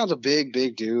Alshon's a big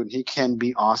dude. And he can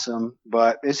be awesome,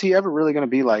 but is he ever really going to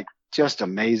be like just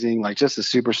amazing, like just the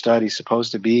super stud he's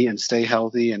supposed to be, and stay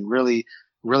healthy and really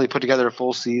put together a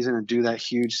full season and do that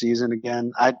huge season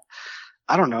again?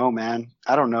 I don't know, man.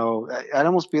 I don't know. I'd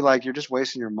almost be like, you're just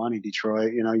wasting your money,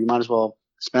 Detroit. You might as well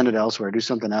spend it elsewhere, do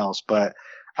something else. But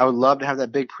I would love to have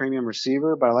that big premium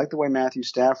receiver, but I like the way Matthew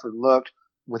Stafford looked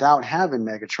without having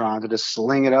Megatron to just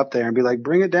sling it up there and be like,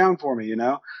 bring it down for me,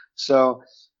 So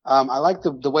I like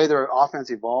the way their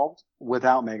offense evolved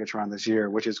without Megatron this year,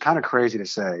 which is kind of crazy to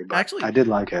say, but actually, I did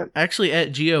like it. Actually,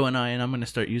 at Gio and I'm going to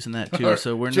start using that too.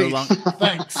 So we're no longer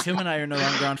thanks. Him and I are no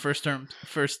longer on first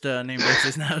name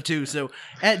basis now too. So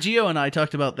at Gio and I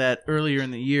talked about that earlier in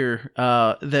the year,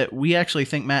 that we actually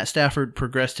think Matt Stafford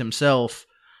progressed himself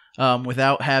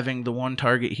without having the one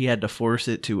target he had to force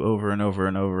it to over and over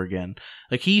and over again.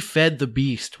 Like, he fed the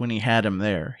beast when he had him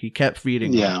there. He kept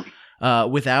feeding him.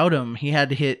 Without him, he had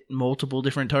to hit multiple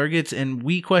different targets, and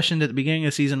we questioned at the beginning of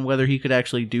the season whether he could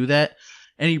actually do that,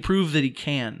 and he proved that he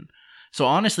can. So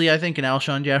honestly, I think an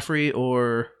Alshon Jeffrey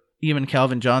or even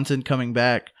Calvin Johnson coming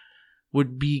back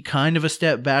would be kind of a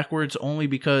step backwards, only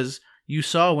because you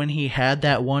saw when he had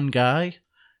that one guy,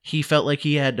 he felt like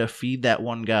he had to feed that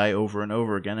one guy over and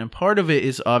over again. And part of it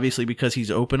is obviously because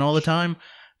he's open all the time.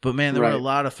 But, man, there were a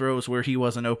lot of throws where he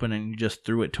wasn't open and you just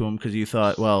threw it to him because you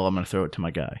thought, well, I'm going to throw it to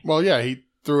my guy. Well, yeah, he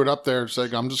threw it up there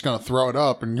saying, I'm just going to throw it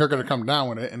up and you're going to come down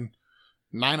with it. And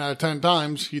 9 out of 10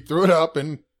 times he threw it up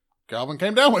and Calvin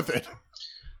came down with it.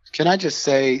 Can I just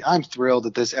say I'm thrilled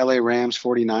that this LA Rams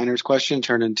 49ers question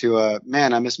turned into a,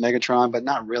 man, I miss Megatron, but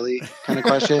not really kind of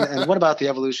question. And what about the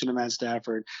evolution of Matt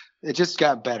Stafford? It just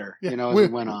got better, as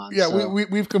it went on. Yeah, so.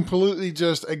 we've completely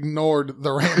just ignored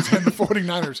the Rams and the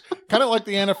 49ers, kind of like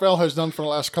the NFL has done for the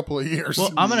last couple of years.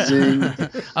 Well, I'm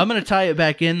gonna tie it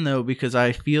back in, though, because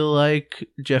I feel like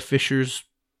Jeff Fisher's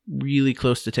really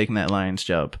close to taking that Lions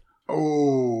job.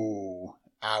 Oh,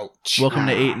 ouch. Welcome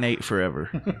to 8-8 forever.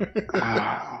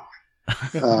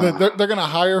 They're going to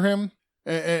hire him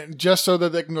and just so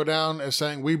that they can go down as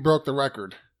saying, we broke the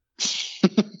record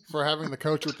for having the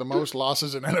coach with the most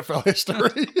losses in NFL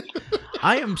history.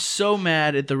 I am so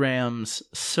mad at the Rams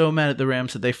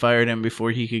that they fired him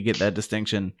before he could get that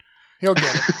distinction. He'll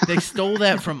get it. They stole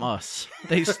that from us.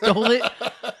 They stole it.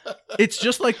 It's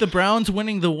just like the Browns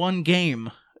winning the one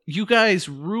game. You guys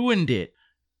ruined it.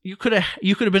 You could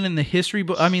have been in the history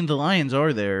book. I mean, the Lions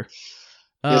are there.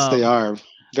 Yes, they are.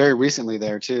 Very recently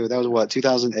there, too. That was, what,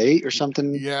 2008 or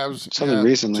something? Yeah, it was something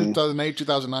recently. 2008,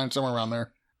 2009, somewhere around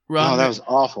there. That was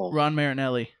awful. Ron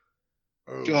Marinelli.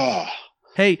 Oh.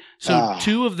 Hey, so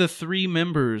 2 of the 3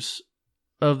 members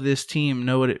of this team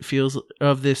know what it feels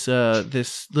of this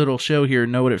little show here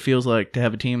know what it feels like to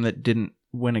have a team that didn't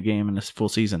win a game in this full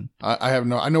season. I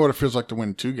know what it feels like to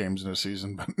win 2 games in a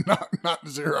season, but not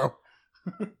 0.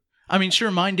 I mean,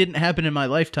 sure, mine didn't happen in my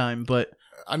lifetime, but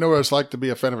I know what it's like to be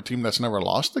a fan of a team that's never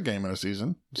lost a game in a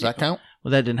season. Does that count?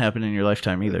 Well, that didn't happen in your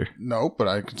lifetime either. No, but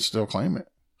I can still claim it.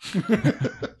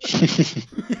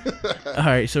 All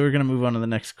right, so we're going to move on to the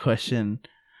next question.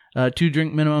 2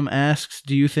 Drink Minimum asks, how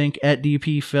do you think at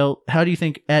DP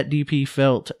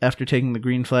felt after taking the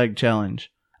Green Flag Challenge?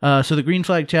 So the Green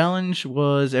Flag Challenge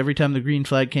was every time the green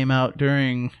flag came out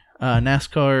during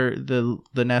NASCAR, the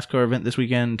NASCAR event this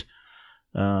weekend.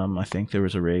 I think there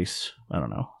was a race. I don't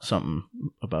know. Something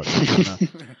about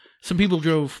some people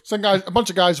drove. A bunch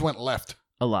of guys went left.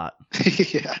 A lot.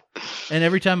 Yeah. And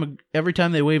every time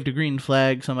they waved a green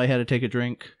flag, somebody had to take a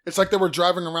drink. It's like they were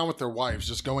driving around with their wives,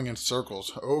 just going in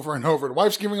circles over and over. The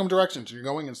wife's giving them directions. You're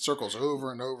going in circles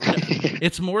over and over.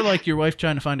 It's more like your wife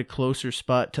trying to find a closer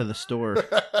spot to the store.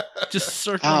 Just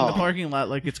circling the parking lot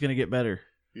like it's going to get better.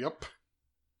 Yep.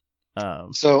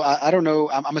 So I don't know.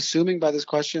 I'm assuming by this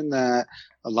question that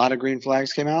a lot of green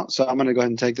flags came out. So I'm going to go ahead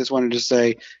and take this one and just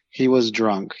say he was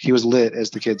drunk. He was lit, as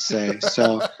the kids say.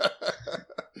 So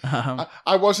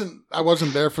I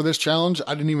wasn't there for this challenge.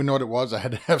 I didn't even know what it was. I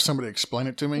had to have somebody explain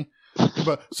it to me.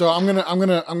 But so I'm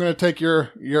gonna take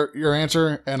your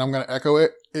answer and I'm gonna echo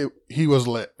it. He was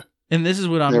lit. And this is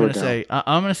what I'm going to say.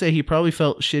 I'm going to say he probably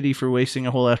felt shitty for wasting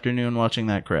a whole afternoon watching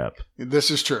that crap. This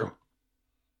is true.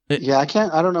 Yeah,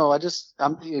 I don't know.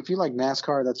 If you like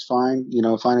NASCAR, that's fine.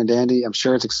 Fine and dandy. I'm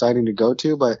sure it's exciting to go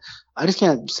to, but I just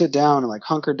can't sit down and like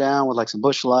hunker down with like some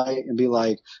Busch Light and be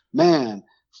like, man,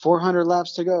 400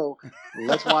 laps to go.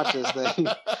 Let's watch this thing.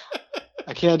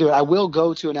 I can't do it. I will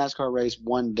go to a NASCAR race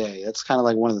one day. That's kind of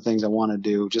like one of the things I want to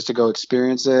do, just to go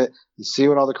experience it and see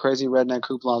what all the crazy redneck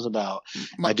hoopla is about.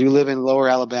 I do live in Lower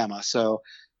Alabama, so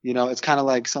it's kind of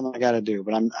like something I got to do,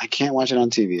 but I can't watch it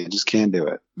on TV. I just can't do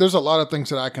it. There's a lot of things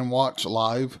that I can watch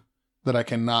live that I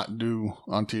cannot do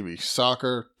on TV.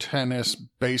 Soccer, tennis,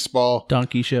 baseball,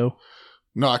 donkey show.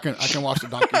 No, I can watch the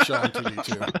donkey show on TV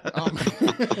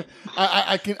too.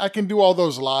 I can do all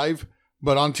those live,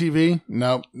 but on TV,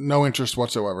 no interest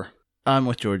whatsoever. I'm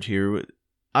with George here.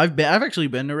 I've actually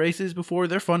been to races before.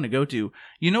 They're fun to go to.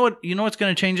 You know what's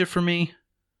going to change it for me?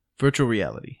 Virtual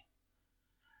reality.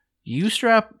 You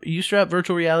strap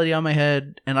virtual reality on my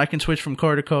head, and I can switch from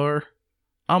car to car.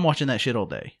 I'm watching that shit all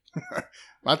day.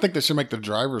 I think they should make the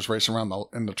drivers race around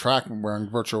in the track wearing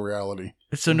virtual reality.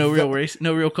 So no real race,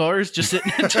 no real cars, just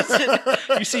sitting.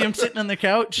 You see them sitting on the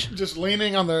couch, just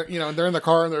leaning on their. They're in the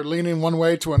car and they're leaning one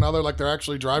way to another, like they're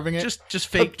actually driving it. Just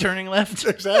fake turning left.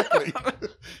 Exactly.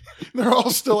 They're all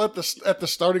still at the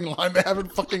starting line. They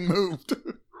haven't fucking moved.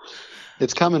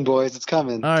 It's coming, boys. It's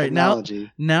coming. All right,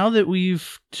 technology. Now that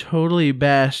we've totally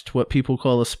bashed what people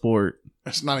call a sport.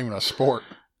 It's not even a sport.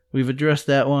 We've addressed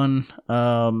that one.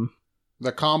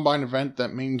 The combine event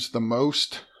that means the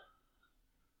most.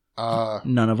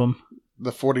 None of them.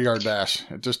 The 40-yard dash.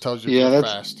 It just tells you how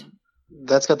fast.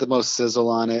 That's got the most sizzle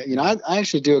on it. I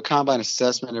actually do a combine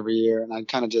assessment every year, and I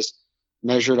kind of just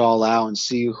measure it all out and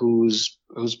see who's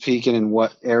peaking in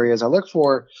what areas I look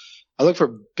for. I look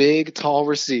for big, tall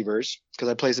receivers because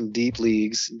I play some deep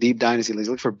leagues, deep dynasty leagues.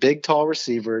 I look for big, tall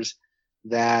receivers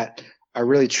that are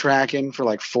really tracking for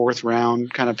like 4th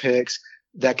round kind of picks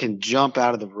that can jump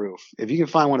out of the roof. If you can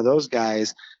find one of those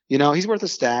guys, he's worth a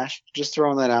stash. Just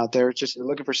throwing that out there. Just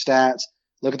looking for stats.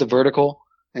 Look at the vertical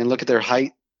and look at their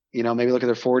height. Maybe look at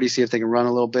their 40, see if they can run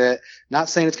a little bit. Not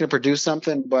saying it's going to produce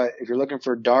something, but if you're looking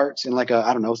for darts in like a,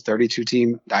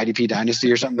 32-team IDP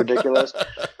dynasty or something ridiculous,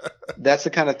 that's the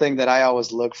kind of thing that I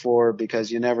always look for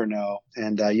because you never know.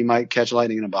 And you might catch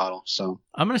lightning in a bottle. So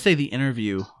I'm going to say the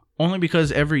interview only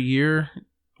because every year,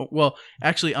 well,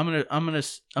 actually I'm going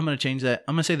to change that.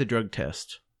 I'm going to say the drug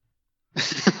test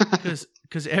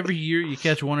because every year you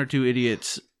catch 1 or 2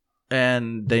 idiots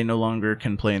and they no longer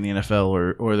can play in the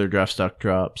NFL or their draft stock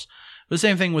drops. But the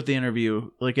same thing with the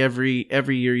interview. Like every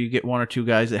year you get 1 or 2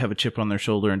 guys that have a chip on their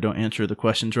shoulder and don't answer the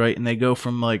questions right, and they go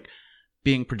from like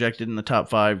being projected in the top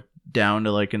 5 down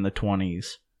to like in the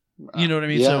 20s. You know what I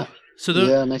mean? Yeah. So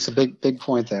it makes a big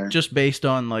point there. Just based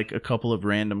on like a couple of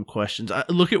random questions.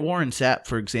 Look at Warren Sapp,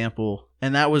 for example,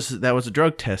 and that was a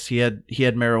drug test. He had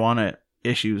marijuana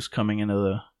issues coming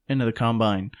into the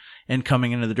combine and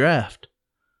coming into the draft.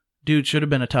 Dude should have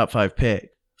been a top 5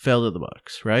 pick. Fell to the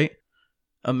Bucs, right?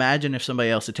 Imagine if somebody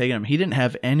else had taken him. He didn't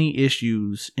have any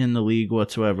issues in the league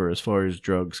whatsoever as far as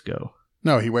drugs go.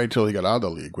 No, he waited till he got out of the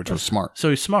league, which was smart.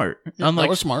 So he's smart. Yeah, that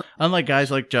was smart. Unlike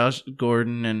guys like Josh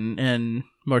Gordon and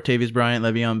Martavis Bryant,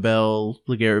 Le'Veon Bell,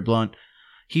 LeGarrette Blount,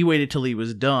 he waited till he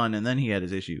was done and then he had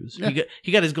his issues. Yeah.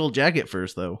 He got his gold jacket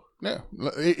first, though. Yeah.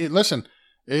 Listen,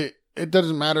 it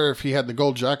doesn't matter if he had the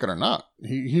gold jacket or not.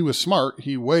 He was smart.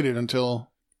 He waited until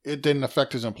it didn't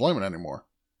affect his employment anymore.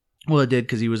 Well, it did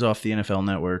because he was off the NFL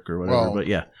Network or whatever. But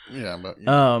yeah, yeah, but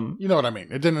you know what I mean.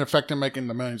 It didn't affect him making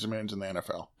the millions and millions in the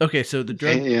NFL. Okay, so the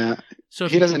drug. Yeah. So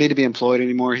he doesn't need to be employed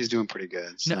anymore. He's doing pretty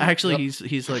good. So. No, actually,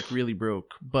 he's like really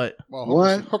broke. But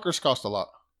hookers cost a lot.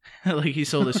 Like he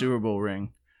sold a Super Bowl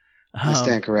ring. I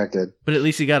stand corrected. But at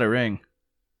least he got a ring.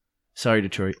 Sorry,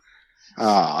 Detroit.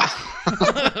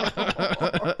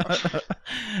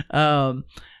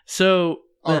 So.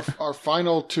 Our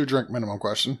final 2-drink minimum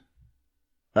question.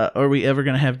 Are we ever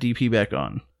going to have DP back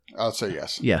on? I'll say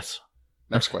yes. Yes.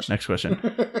 Next question.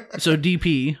 So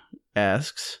DP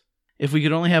asks, if we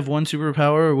could only have one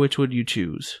superpower, which would you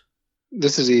choose?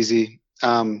 This is easy.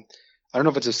 I don't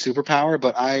know if it's a superpower,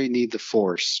 but I need the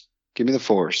Force. Give me the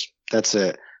Force. That's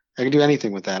it. I can do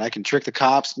anything with that. I can trick the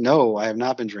cops. No, I have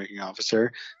not been drinking,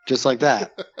 officer. Just like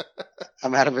that.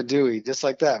 I'm out of a Dewey. Just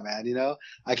like that, man.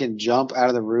 I can jump out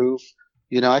of the roof.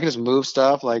 I can just move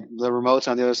stuff like the remote's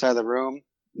on the other side of the room.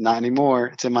 Not anymore.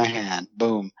 It's in my hand.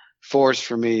 Boom. Force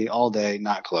for me all day.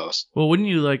 Not close. Well, wouldn't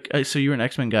you so you're an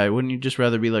X-Men guy. Wouldn't you just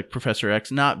rather be like Professor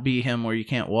X? Not be him where you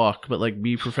can't walk, but like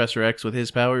be Professor X with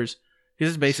his powers?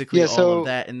 Because it's basically all of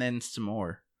that and then some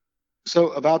more. So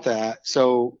about that.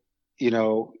 So, he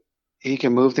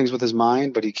can move things with his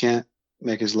mind, but he can't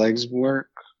make his legs work.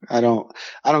 I don't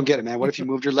get it, man. What if you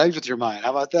moved your legs with your mind?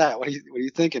 How about that? What are you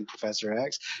thinking, Professor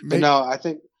X? But no, I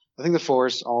think the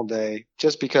Force all day,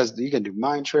 just because you can do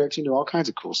mind tricks, you can do all kinds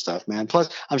of cool stuff, man. Plus,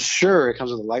 I'm sure it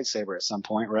comes with a lightsaber at some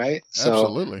point, right?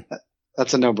 Absolutely. So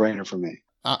that's a no-brainer for me.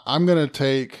 I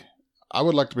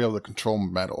would like to be able to control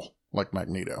metal like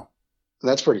Magneto.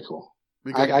 That's pretty cool.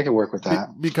 I can work with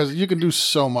that. Because you can do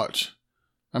so much.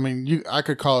 I mean, I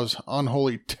could cause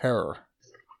unholy terror,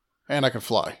 and I could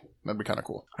fly. That'd be kind of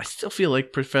cool. I still feel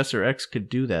like Professor X could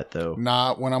do that, though.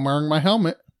 Not when I'm wearing my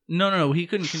helmet. No. He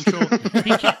couldn't control.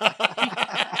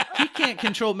 He can't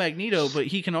control Magneto, but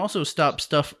he can also stop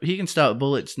stuff. He can stop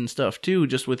bullets and stuff too,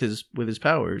 just with his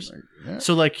powers. Yeah.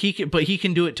 So like he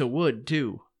can do it to wood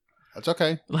too. That's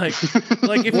okay. Like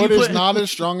if wood is not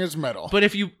as strong as metal. But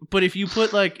if you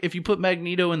put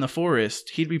Magneto in the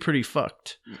forest, he'd be pretty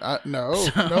fucked.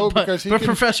 Because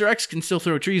Professor X can still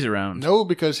throw trees around. No,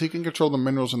 because he can control the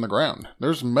minerals in the ground.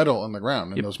 There's metal in the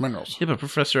ground in those minerals. Yeah, but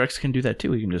Professor X can do that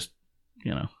too. He can just,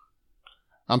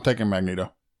 I'm taking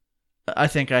Magneto. I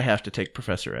think I have to take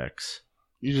Professor X.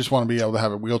 You just want to be able to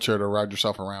have a wheelchair to ride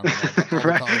yourself around.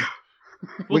 Right.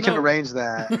 We can arrange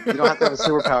that. You don't have to have a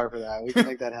superpower for that. We can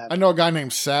make that happen. I know a guy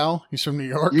named Sal. He's from New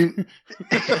York.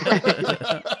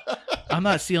 I'm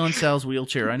not stealing Sal's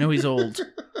wheelchair. I know he's old.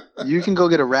 You can go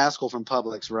get a Rascal from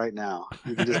Publix right now.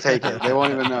 You can just take it. They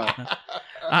won't even know.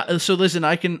 So listen,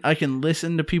 I can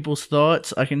listen to people's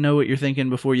thoughts. I can know what you're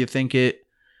thinking before you think it.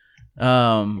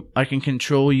 I can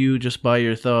control you just by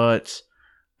your thoughts.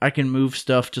 I can move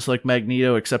stuff just like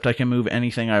Magneto, except I can move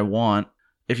anything I want.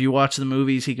 If you watch the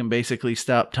movies, he can basically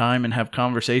stop time and have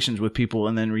conversations with people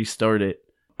and then restart it.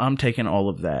 I'm taking all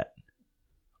of that.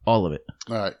 All of it.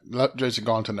 All right. Let Jason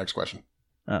go on to the next question.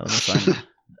 Let me find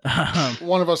it.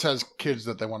 One of us has kids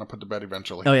that they want to put to bed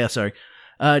eventually. Oh, yeah, sorry.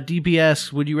 DP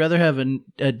asks, would you rather have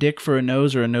a dick for a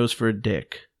nose or a nose for a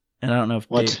dick? And I don't know if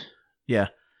What? Dave... Yeah.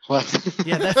 What?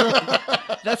 Yeah,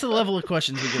 that's the level of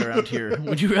questions we get around here.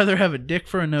 Would you rather have a dick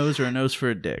for a nose or a nose for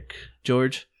a dick?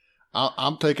 George?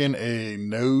 I'm taking a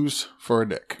nose for a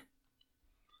dick.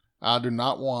 I do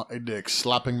not want a dick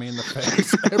slapping me in the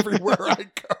face everywhere I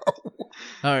go.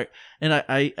 All right. And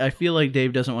I feel like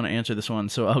Dave doesn't want to answer this one,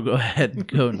 so I'll go ahead and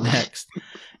go next.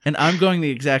 And I'm going the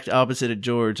exact opposite of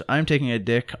George. I'm taking a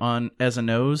dick on as a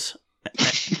nose.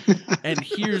 And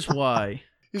here's why.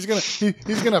 He's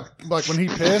gonna like when he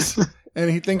piss and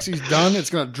he thinks he's done, it's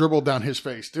gonna dribble down his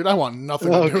face. Dude, I want nothing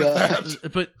to do with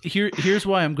that. But here's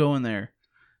why I'm going there.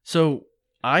 So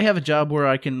I have a job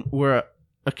where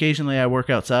occasionally I work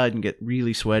outside and get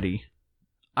really sweaty.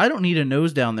 I don't need a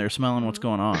nose down there smelling what's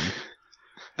going on.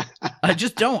 I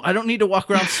just don't. I don't need to walk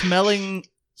around smelling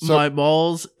my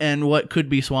balls and what could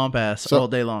be swamp ass all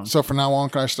day long. So from now on,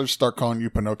 can I start calling you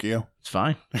Pinocchio? It's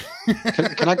fine.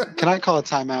 Can I call a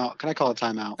timeout? Can I call a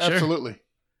timeout? Sure. Absolutely.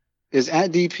 Is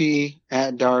at DP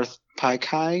at Darth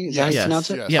Paikai? Is that how you pronounce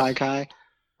it? Yes. Paikai.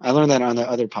 I learned that on the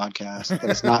other podcast that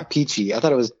it's not peachy. I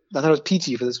thought it was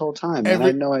peachy for this whole time, man. I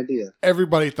had no idea.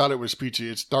 Everybody thought it was peachy.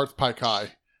 It's Darth Paikai.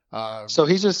 So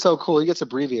he's just so cool. He gets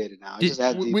abbreviated now. He's just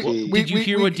at DP. Did you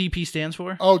hear what DP stands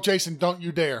for? Oh, Jason, don't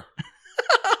you dare.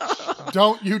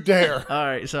 Don't you dare. All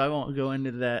right, so I won't go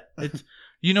into that.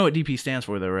 You know what DP stands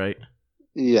for, though, right?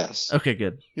 Yes. Okay,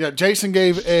 good. Yeah, Jason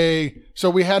so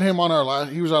we had him on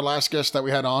he was our last guest that we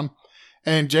had on,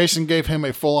 and Jason gave him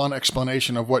a full-on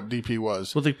explanation of what DP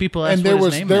was. Well, the people asked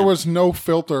and there was no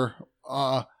filter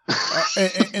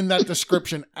in that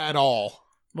description at all.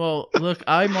 Well, look,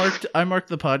 I marked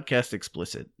the podcast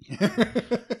explicit.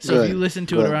 So Good. if you listen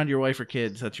to it around your wife or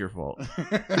kids, that's your fault.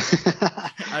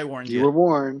 I warned you. You were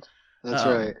warned. That's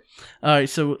right. All right,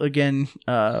 so again,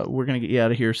 we're gonna get you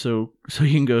out of here, so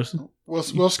you can go.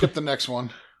 We'll skip the next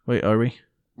one. Wait, are we?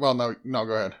 Well, no,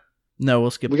 go ahead. No,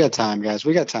 we'll skip. We got time, guys.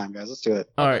 Let's do it.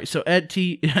 All right, so at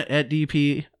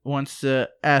DP wants to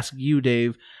ask you,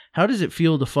 Dave, how does it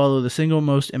feel to follow the single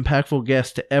most impactful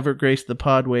guest to ever grace the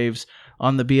pod waves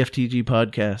on the BFTG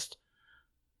podcast?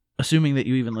 Assuming that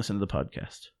you even listen to the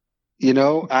podcast. You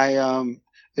know,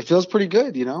 it feels pretty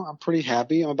good. You know, I'm pretty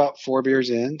happy. I'm about 4 beers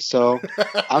in, so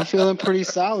I'm feeling pretty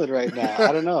solid right now.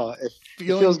 I don't know. It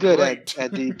feels good at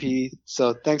DP.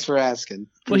 So thanks for asking.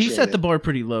 Well, he set it. the bar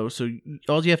pretty low, so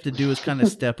all you have to do is kind of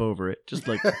step over it, just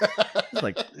like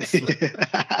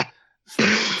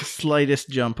slightest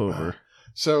jump over.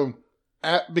 So,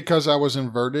 because I was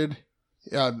inverted,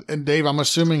 and Dave, I'm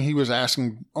assuming he was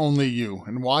asking only you,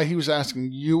 and why he was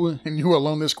asking you and you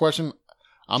alone this question,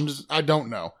 I don't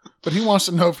know. But he wants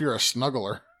to know if you're a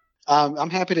snuggler. I'm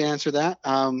happy to answer that.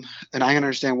 And I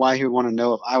understand why he would want to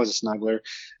know if I was a snuggler.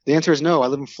 The answer is no. I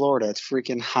live in Florida. It's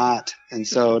freaking hot. And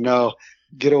so, no,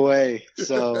 get away.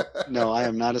 So, no, I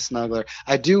am not a snuggler.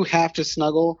 I do have to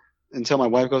snuggle until my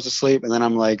wife goes to sleep. And then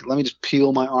I'm like, let me just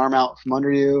peel my arm out from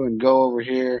under you and go over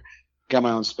here. Got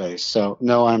my own space. So,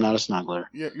 no, I'm not a snuggler.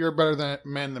 You're a better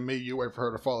man than me. You wait for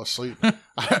her to fall asleep.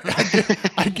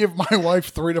 I give my wife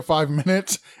 3 to 5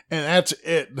 minutes, and that's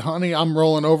it. Honey, I'm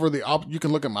rolling over. You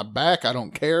can look at my back. I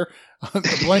don't care.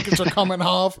 The blankets are coming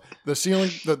off. The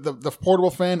ceiling, the portable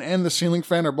fan and the ceiling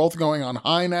fan are both going on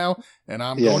high now, and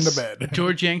I'm going to bed.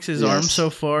 George yanks his arm so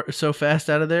fast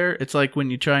out of there. It's like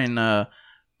when you try and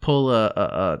pull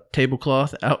a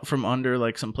tablecloth out from under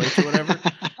like some plates or whatever.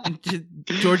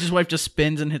 George's wife just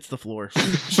spins and hits the floor.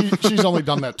 She's only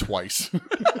done that twice.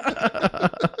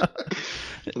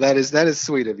 That is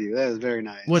sweet of you. That is very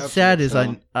nice. What's sad is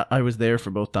I was there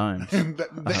for both times.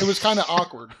 It was kind of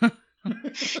awkward.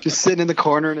 Just sitting in the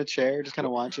corner in a chair, just kind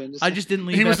of watching. I just didn't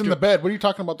leave. He was in the bed. What are you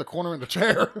talking about? The corner in the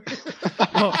chair?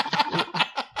 Well,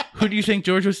 who do you think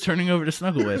George was turning over to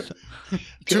snuggle with?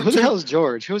 Who the hell is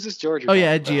George? Who is this George? Oh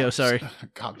yeah, Geo. Sorry.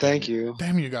 God, thank you.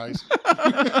 Damn you guys.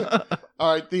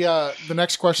 All right. The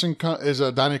next question is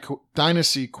a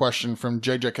dynasty question from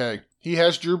JJK. He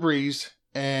has Drew Brees,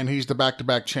 and he's the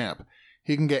back-to-back champ.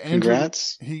 He can get Andrew.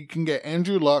 Congrats. He can get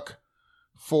Andrew Luck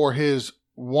for his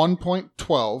 1.12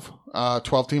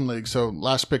 12-team league. So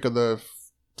last pick of the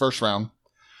first round.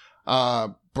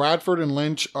 Bradford and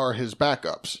Lynch are his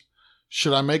backups.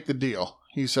 Should I make the deal?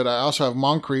 He said, I also have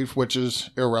Moncrief, which is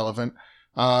irrelevant.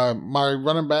 My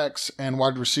running backs and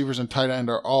wide receivers and tight end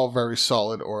are all very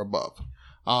solid or above.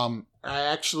 I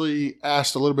actually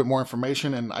asked a little bit more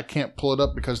information, and I can't pull it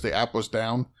up because the app was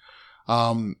down.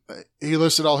 He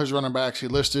listed all his running backs. He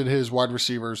listed his wide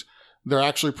receivers. They're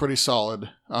actually pretty solid.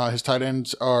 His tight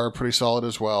ends are pretty solid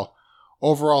as well.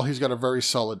 overall, he's got a very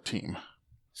solid team.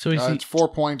 So it's 4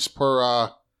 points per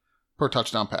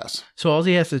touchdown pass. So all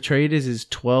he has to trade is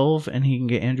 12, and he can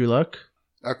get Andrew Luck?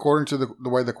 According to the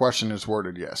way the question is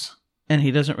worded, yes. And he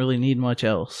doesn't really need much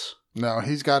else. No,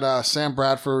 he's got Sam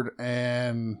Bradford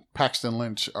and Paxton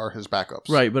Lynch are his backups.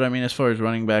 Right, but I mean, as far as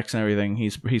running backs and everything,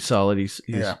 he's solid. He's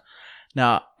yeah.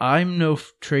 Now, I'm no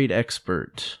trade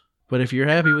expert, but if you're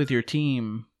happy with your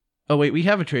team... Oh, wait, we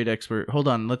have a trade expert. Hold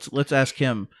on, let's ask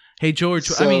him. Hey, George,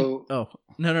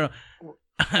 no.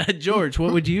 George,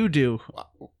 what would you do?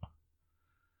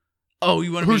 Oh,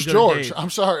 you want to Who's be George? Dave? I'm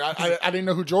sorry. I didn't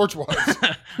know who George was.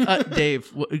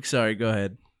 Dave, sorry, go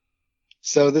ahead.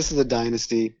 So this is a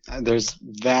dynasty. There's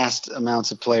vast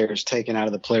amounts of players taken out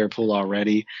of the player pool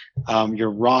already.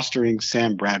 You're rostering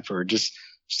Sam Bradford. Just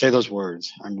say those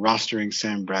words. I'm rostering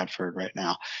Sam Bradford right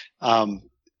now.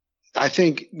 I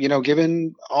think,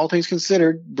 given all things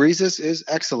considered, Brees is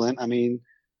excellent. I mean,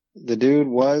 the dude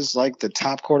was like the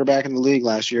top quarterback in the league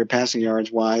last year, passing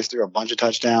yards wise, threw a bunch of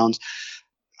touchdowns.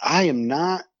 I am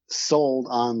not sold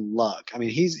on Luck. I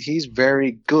mean, he's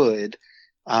very good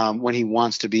when he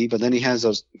wants to be, but then he has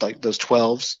those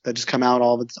 12s that just come out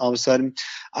all of a sudden.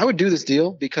 I would do this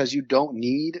deal because you don't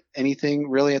need anything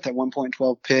really at that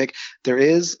 1.12 pick. There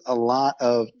is a lot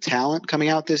of talent coming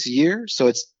out this year, so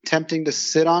it's tempting to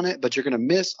sit on it, but you're going to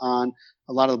miss on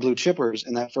a lot of the blue chippers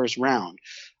in that first round.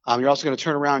 You're also going to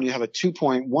turn around and you have a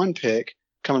 2.1 pick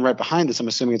coming right behind this. I'm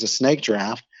assuming it's a snake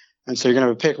draft, and so you're going to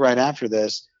have a pick right after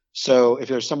this. So if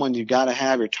there's someone you got to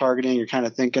have, you're targeting, you're kind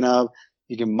of thinking of,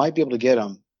 you might be able to get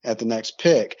them at the next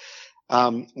pick.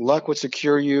 Luck would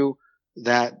secure you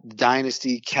that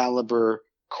dynasty caliber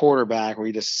quarterback where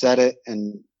you just set it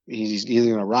and he's either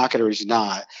going to rock it or he's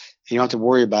not. You don't have to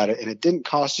worry about it. And it didn't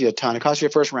cost you a ton. It cost you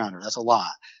a first rounder. That's a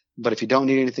lot. But if you don't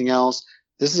need anything else,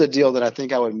 this is a deal that I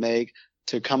think I would make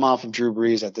to come off of Drew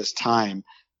Brees at this time.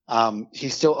 He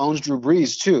still owns Drew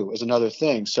Brees too, is another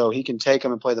thing. So he can take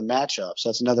him and play the matchup. So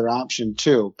that's another option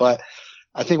too. But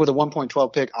I think with a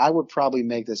 1.12 pick, I would probably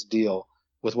make this deal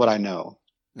with what I know.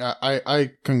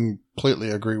 I completely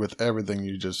agree with everything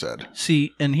you just said.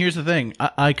 See, and here's the thing.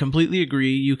 I completely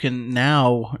agree. You can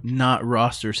now not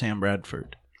roster Sam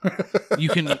Bradford. You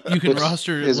can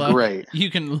roster Luck. Great.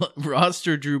 You can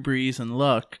roster Drew Brees and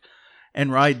Luck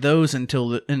and ride those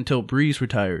until Brees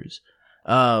retires.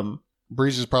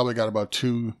 Brees has probably got about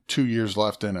two years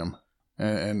left in him.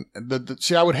 And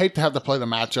see, I would hate to have to play the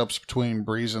matchups between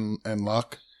Brees and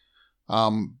Luck.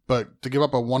 But to give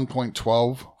up a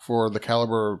 1.12 for the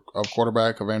caliber of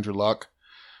quarterback of Andrew Luck,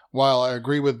 while I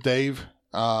agree with Dave,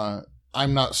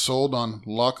 I'm not sold on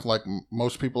Luck like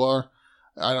most people are.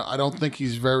 I don't think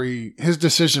his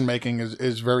decision making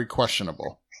is very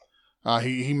questionable.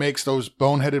 He makes those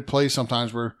boneheaded plays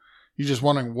sometimes where you're just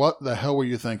wondering what the hell were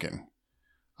you thinking.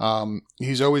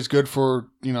 He's always good for,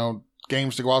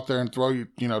 games to go out there and throw 2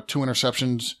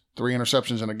 interceptions, 3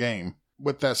 interceptions in a game.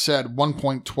 With that said,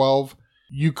 1.12,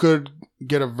 you could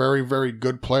get a very, very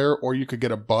good player or you could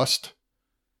get a bust.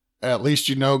 At least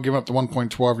giving up the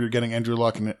 1.12, you're getting Andrew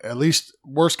Luck, and at least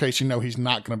worst case, he's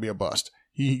not going to be a bust.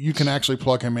 You can actually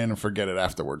plug him in and forget it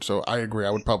afterwards. So I agree. I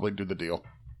would probably do the deal.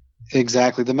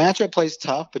 Exactly. The matchup plays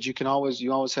tough, but you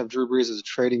always have Drew Brees as a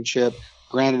trading chip.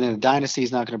 Granted, in a dynasty,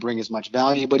 he's not going to bring as much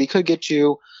value, but he could get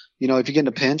you, if you get in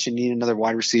a pinch and need another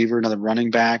wide receiver, another running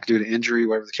back due to injury,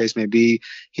 whatever the case may be,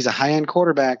 he's a high-end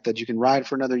quarterback that you can ride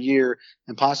for another year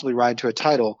and possibly ride to a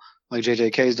title like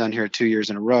JJK has done here 2 years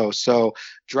in a row. So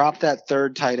drop that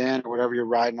third tight end or whatever you're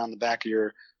riding on the back of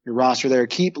your roster there.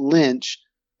 Keep Lynch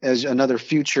as another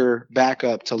future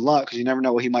backup to Luck because you never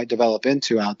know what he might develop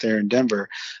into out there in Denver.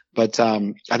 But I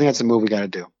think that's a move we got to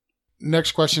do.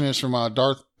 Next question is from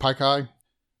Darth Paikai.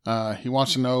 He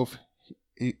wants to know if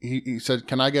he said,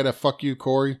 can I get a fuck you,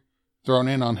 Corey, thrown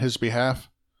in on his behalf?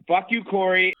 Fuck you,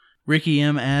 Corey. Ricky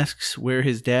M asks where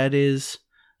his dad is.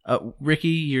 Ricky,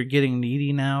 you're getting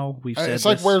needy now. We've said it's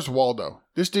like, where's Waldo?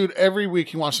 This dude, every week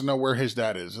he wants to know where his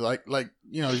dad is. Like,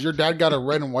 has your dad got a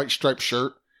red and white striped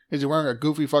shirt? Is he wearing a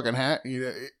goofy fucking hat?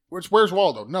 Where's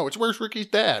Waldo? No, where's Ricky's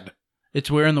dad? It's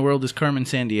where in the world is Carmen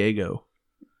Sandiego?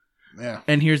 Yeah.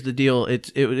 And here's the deal.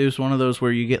 It was one of those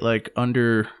where you get like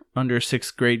under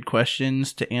 6th grade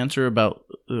questions to answer about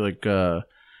like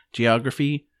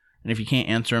geography, and if you can't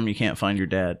answer them, you can't find your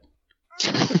dad.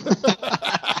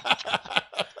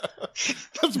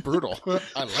 That's brutal.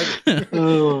 I like it.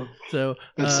 Oh, so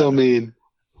that's so mean.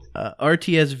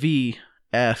 RTSV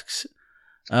asks,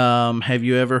 have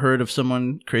you ever heard of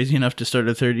someone crazy enough to start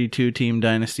a 32-team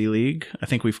dynasty league? I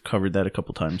think we've covered that a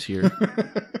couple times here.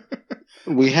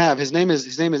 We have his name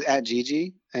is at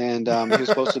Gigi, and he was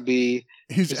supposed to be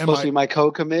supposed to be my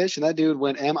co-commish, and that dude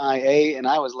went MIA, and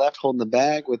I was left holding the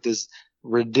bag with this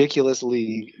ridiculous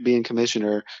league being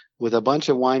commissioner with a bunch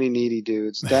of whiny needy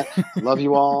dudes. That love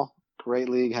you all. Great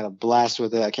league. Had a blast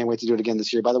with it. I can't wait to do it again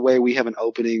this year. By the way, we have an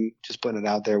opening. Just putting it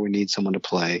out there. We need someone to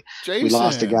play. Jason. We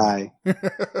lost a guy.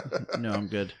 No, I'm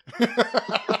good.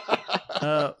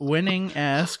 Winning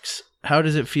asks, how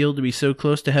does it feel to be so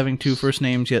close to having 2 first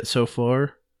names yet so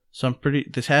far? So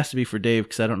this has to be for Dave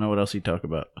because I don't know what else he'd talk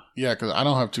about. Yeah, because I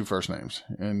don't have 2 first names,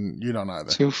 and you don't either.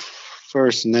 2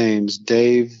 first names.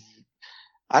 Dave.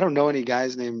 I don't know any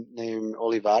guys named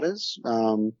Olivares.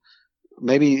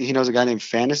 Maybe he knows a guy named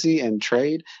Fantasy and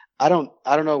Trade. I don't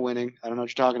know Winning. I don't know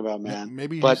what you're talking about, man.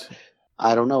 But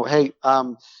I don't know. Hey,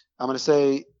 I'm gonna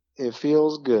say it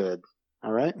feels good.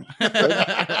 All right.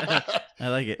 I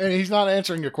like it. And he's not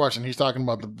answering your question. He's talking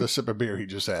about the sip of beer he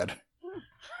just had.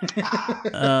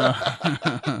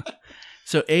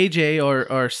 So AJ,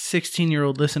 our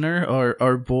 16-year-old listener,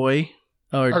 our boy.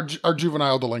 Our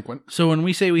juvenile delinquent. So when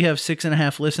we say we have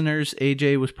 6.5 listeners,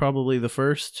 AJ was probably the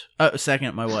first,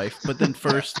 second, my wife, but then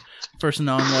first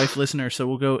non-wife listener.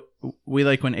 So we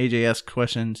like when AJ asks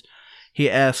questions. He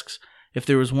asks, if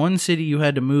there was one city you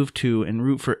had to move to and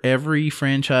root for every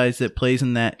franchise that plays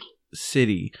in that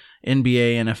city,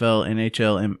 NBA, NFL,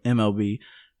 NHL, MLB,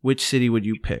 which city would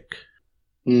you pick?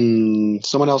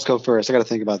 Someone else go first. I got to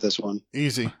think about this one.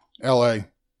 Easy. LA.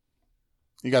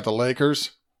 You got the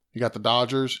Lakers. You got the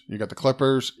Dodgers, you got the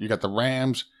Clippers, you got the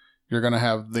Rams. You're going to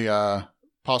have the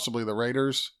possibly the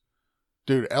Raiders.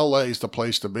 Dude, LA's the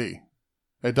place to be.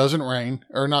 It doesn't rain,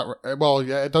 or not. Well,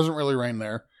 yeah, it doesn't really rain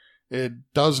there.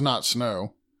 It does not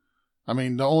snow. I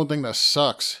mean, the only thing that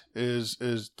sucks is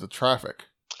the traffic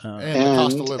and the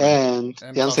cost of living.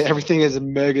 And everything is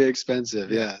mega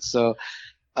expensive. Yeah. So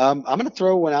I'm going to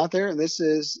throw one out there, and this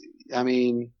is,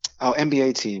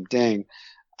 NBA team. Dang.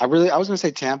 I was going to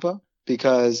say Tampa.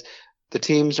 Because the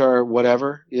teams are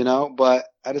whatever, but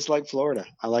I just like Florida.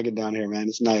 I like it down here, man.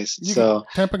 It's nice.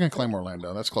 Tampa can claim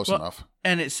Orlando. That's close enough.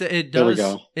 And it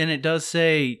does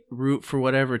say root for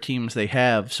whatever teams they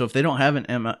have. So if they don't have an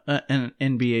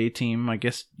NBA team, I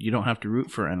guess you don't have to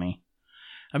root for any.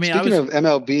 I mean, speaking of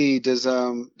MLB,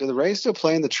 do the Rays still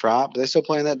play in the Trop? Do they still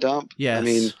play in that dump?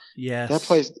 Yes. Yes. That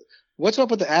place. What's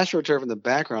up with the AstroTurf in the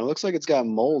background? It looks like it's got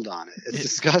mold on it. It's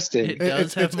disgusting. It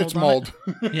does have mold. It's mold.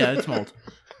 Yeah, it's mold.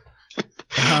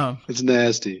 It's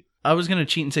nasty. I was going to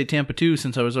cheat and say Tampa too,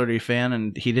 since I was already a fan,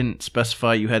 and he didn't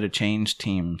specify you had to change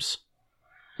teams.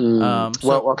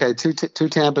 Okay, two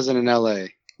Tampas and an LA.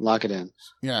 Lock it in.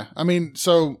 Yeah,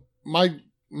 so my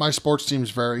sports teams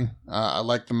vary. I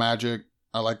like the Magic.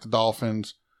 I like the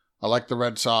Dolphins. I like the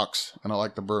Red Sox, and I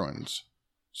like the Bruins.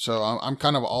 So I'm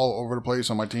kind of all over the place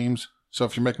on my teams. So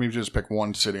if you make me just pick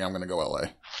one city, I'm going to go LA.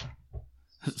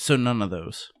 So none of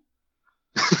those.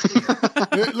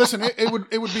 Listen, it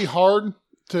would be hard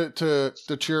to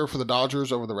cheer for the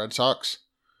Dodgers over the Red Sox,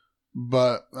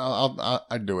 but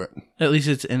I'd do it. At least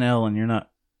it's NL, and you're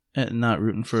not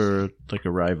rooting for like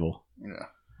a rival. Yeah.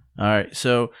 All right.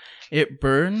 So It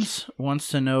Burns wants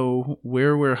to know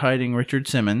where we're hiding Richard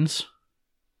Simmons.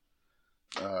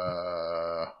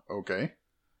 Okay.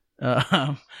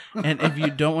 And if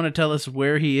you don't want to tell us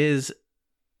where he is,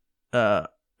 are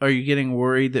you getting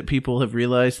worried that people have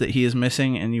realized that he is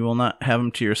missing and you will not have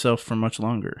him to yourself for much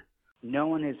longer? No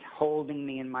one is holding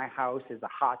me in my house as a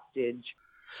hostage.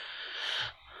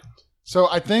 So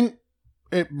I think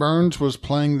It Burns was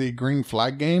playing the green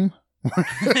flag game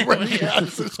when he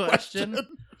asked this question.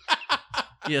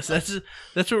 Yes, that's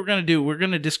what we're going to do. We're going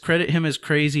to discredit him as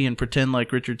crazy and pretend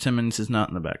like Richard Simmons is not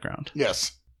in the background.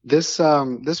 Yes. This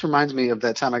reminds me of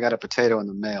that time I got a potato in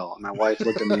the mail, and my wife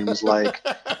looked at me and was like,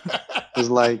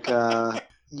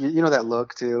 you know that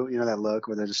look too? You know that look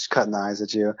where they're just cutting the eyes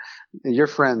at you? Your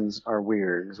friends are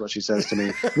weird, is what she says to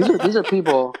me. These are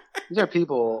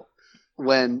people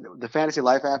when the Fantasy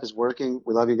Life app is working.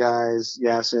 We love you guys.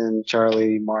 Yasin,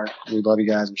 Charlie, Mark, we love you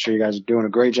guys. I'm sure you guys are doing a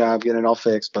great job getting it all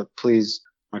fixed, but please,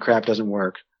 my crap doesn't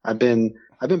work. I've been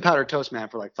powdered toast man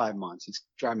for like 5 months. It's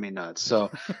driving me nuts.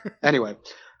 So anyway,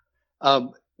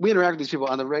 we interact with these people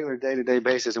on the regular day-to-day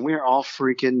basis, and we are all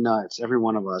freaking nuts, every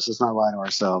one of us. Let's not lie to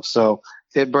ourselves. So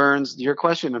It Burns, your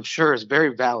question, I'm sure, is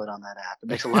very valid on that app. It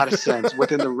makes a lot of sense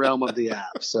within the realm of the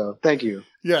app. So thank you.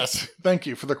 Yes, thank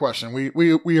you for the question.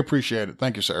 We appreciate it.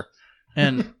 Thank you, sir.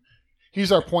 And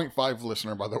he's our 0.5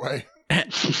 listener, by the way.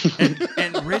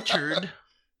 And Richard,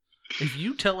 if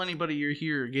you tell anybody you're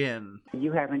here again,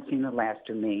 you haven't seen the last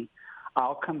of me.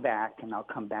 I'll come back, and I'll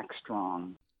come back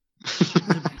strong.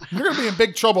 You're going to be in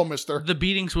big trouble, mister. The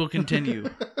beatings will continue.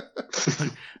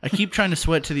 I keep trying to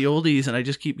sweat to the oldies, and I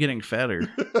just keep getting fatter.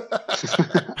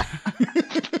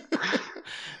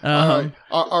 All right.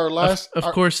 Our last, of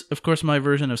course, my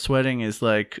version of sweating is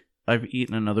like I've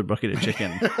eaten another bucket of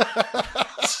chicken,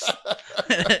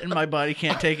 and my body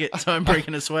can't take it, so I'm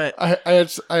breaking a sweat. I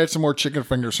had some more chicken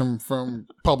fingers from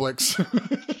Publix.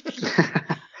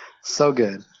 So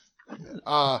good.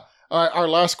 All right, our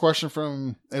last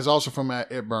question is also from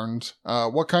It Burns.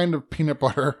 What kind of peanut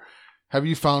butter have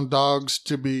you found dogs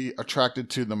to be attracted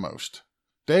to the most?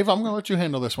 Dave, I'm going to let you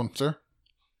handle this one, sir.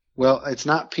 Well, it's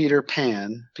not Peter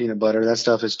Pan peanut butter. That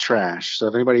stuff is trash. So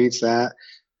if anybody eats that,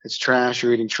 it's trash.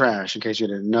 You're eating trash. In case you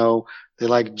didn't know, they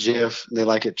like Jif. They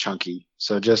like it chunky.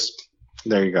 So just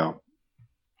there you go.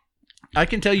 I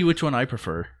can tell you which one I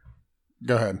prefer.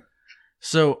 Go ahead.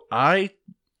 So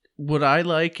what I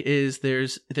like is there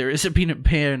is a peanut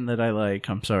pan that I like.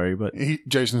 I'm sorry, but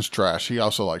Jason's trash. He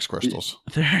also likes crystals.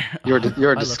 You're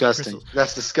I disgusting. love crystals.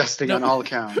 That's disgusting on all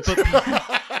accounts.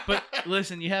 But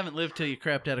listen, you haven't lived till you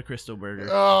crapped out a crystal burger.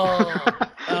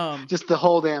 Oh, Just the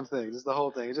whole damn thing. Just the whole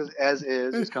thing. It's just as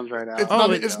is. Just comes right out.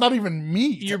 it's not even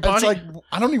meat. Your It's body- like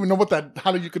I don't even know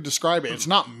how you could describe it. It's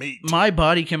not meat. My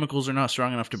body chemicals are not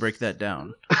strong enough to break that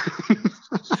down.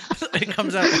 It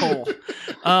comes out whole.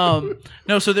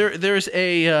 No, so there's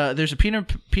a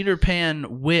Peter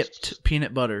Pan whipped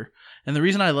peanut butter, and the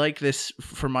reason I like this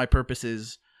for my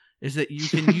purposes is that you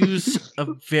can use a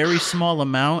very small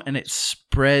amount and it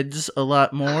spreads a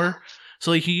lot more.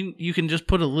 So like you can just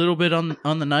put a little bit on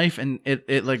the knife and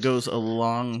it like goes a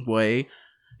long way.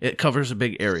 It covers a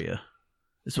big area.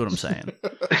 That's what I'm saying.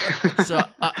 So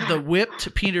the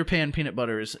whipped Peter Pan peanut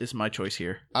butter is my choice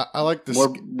here. I like this.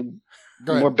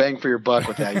 More bang for your buck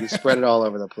with that. You spread it all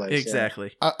over the place.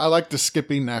 Exactly. I like the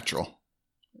Skippy Natural.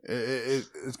 It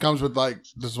comes with like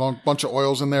there's one bunch of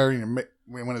oils in there.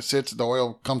 When it sits, the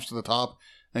oil comes to the top,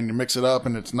 and you mix it up,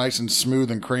 and it's nice and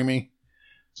smooth and creamy.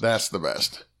 That's the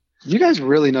best. You guys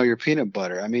really know your peanut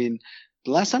butter. I mean,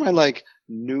 the last time I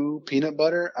knew peanut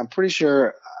butter, I'm pretty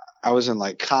sure I was in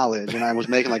college and I was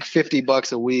making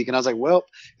 $50 a week, and I was like, "Well,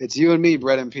 it's you and me,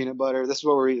 bread and peanut butter. This is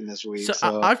what we're eating this week."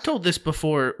 So I've told this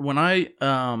before. When I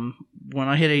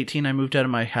hit 18, I moved out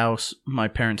of my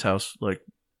parents' house,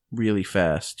 really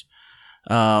fast.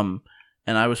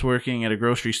 And I was working at a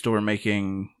grocery store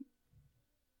making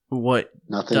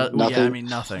nothing. Yeah, I mean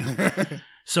nothing.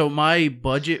 So my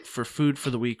budget for food for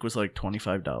the week was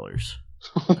 $25.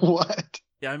 What?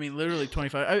 Yeah, I mean literally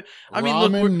 25.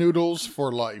 Ramen noodles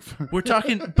for life. We're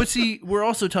talking, but see, we're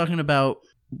also talking about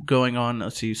going on.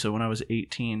 Let's see. So when I was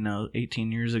 18, now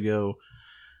 18 years ago,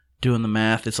 doing the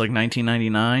math, it's like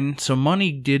 1999. So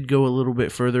money did go a little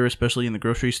bit further, especially in the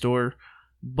grocery store.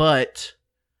 But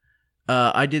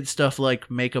I did stuff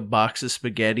like make a box of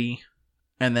spaghetti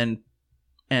and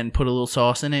put a little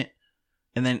sauce in it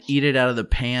and then eat it out of the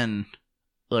pan,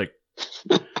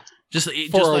 just a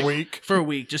week. For a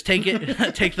week. Just take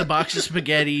the box of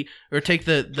spaghetti or take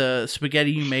the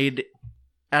spaghetti you made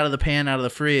out of the pan, out of the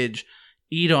fridge,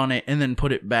 eat on it, and then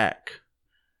put it back.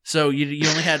 So you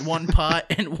only had one pot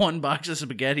and one box of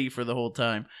spaghetti for the whole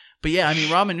time. But yeah, I mean,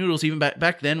 ramen noodles even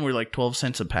back then were 12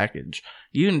 cents a package.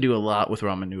 You can do a lot with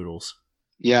ramen noodles.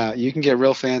 Yeah, you can get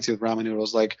real fancy with ramen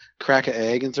noodles. Crack an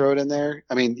egg and throw it in there.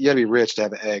 I mean, you gotta be rich to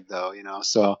have an egg, though.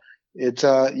 So it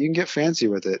you can get fancy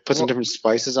with it. Put some different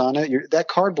spices on it. That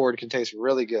cardboard can taste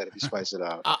really good if you spice it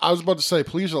out. I was about to say,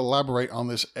 please elaborate on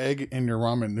this egg in your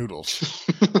ramen noodles.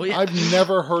 Well, yeah. I've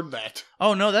never heard that.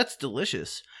 Oh no, that's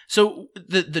delicious. So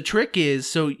the trick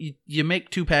is, you make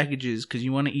 2 packages because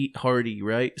you want to eat hearty,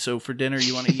 right? So for dinner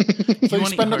you want to eat. So you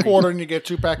spend a quarter and you get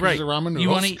 2 packages of ramen noodles. You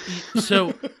want to eat.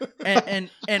 So and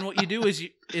what you do is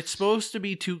it's supposed to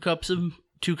be 2 cups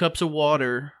of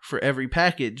water for every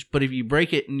package, but if you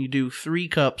break it and you do 3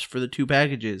 cups for the 2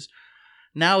 packages,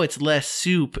 now it's less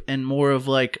soup and more of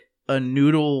a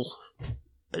noodle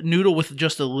with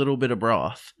just a little bit of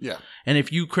broth. Yeah. And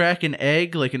if you crack an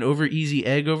egg, an over easy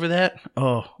egg over that,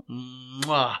 oh,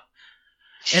 mwah.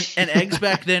 And eggs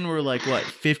back then were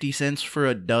 50 cents for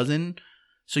a dozen.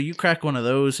 So you crack one of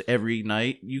those every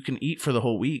night, you can eat for the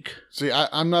whole week. See,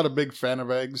 I'm not a big fan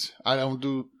of eggs. I don't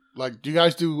do do you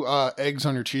guys do eggs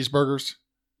on your cheeseburgers?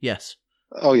 Yes.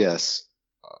 Oh yes.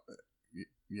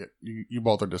 Yeah, you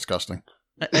both are disgusting.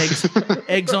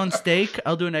 Eggs on steak.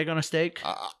 I'll do an egg on a steak.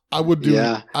 I would do.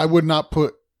 Yeah. I would not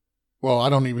put. Well, I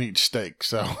don't even eat steak,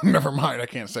 so never mind. I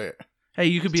can't say it. Hey,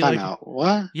 you could be Time out.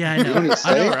 What? Yeah, I know. You don't eat I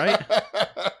steak? know, right?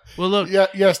 Well, look. Yeah,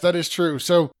 yes, that is true.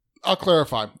 So I'll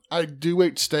clarify. I do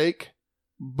eat steak,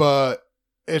 but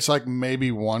it's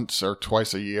maybe once or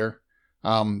twice a year.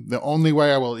 The only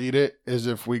way I will eat it is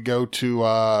if we go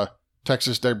to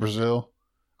Texas de Brazil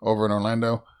over in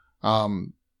Orlando.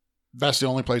 That's the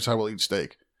only place I will eat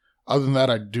steak. Other than that,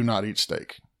 I do not eat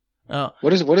steak. Oh,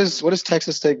 What is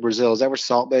Texas Steak Brazil? Is that where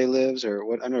Salt Bay lives, or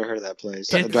what? I've never heard of that place.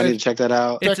 Do I need to check that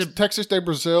out? It's Texas de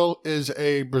Brazil is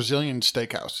a Brazilian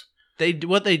steakhouse.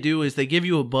 what they do is they give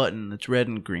you a button that's red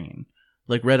and green,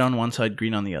 like red on one side,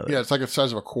 green on the other. Yeah, it's like the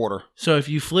size of a quarter. So if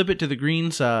you flip it to the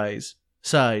green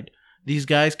side, these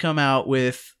guys come out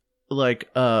with like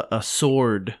a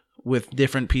sword with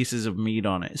different pieces of meat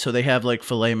on it. So they have like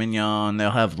filet mignon,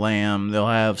 they'll have lamb, they'll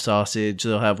have sausage,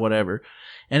 they'll have whatever.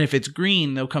 And if it's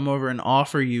green, they'll come over and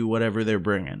offer you whatever they're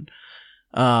bringing.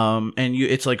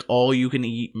 It's like all you can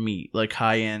eat meat, like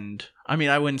high end. I mean,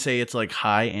 I wouldn't say it's like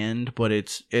high end, but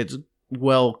it's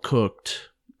well cooked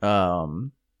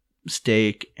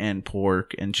steak and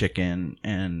pork and chicken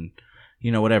and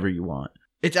whatever you want.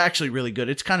 It's actually really good.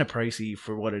 It's kind of pricey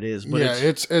for what it is, but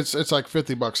it's like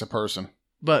 $50 a person.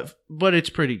 But it's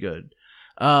pretty good.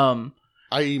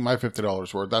 I eat my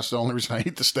 $50 worth. That's the only reason I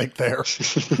eat the steak there.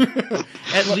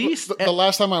 At least the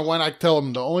last time I went, I tell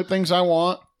them the only things I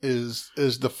want is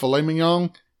the filet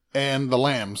mignon and the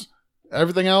lambs.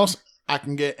 Everything else I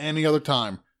can get any other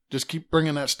time. Just keep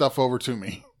bringing that stuff over to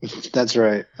me. That's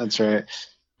right.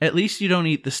 At least you don't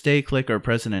eat the steak like our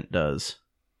president does.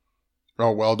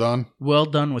 Oh, well done. Well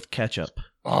done with ketchup.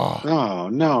 Oh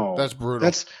no, that's brutal.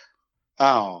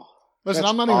 Listen,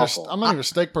 I'm not awful. even a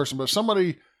steak person, but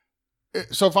somebody.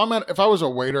 So if I was a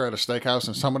waiter at a steakhouse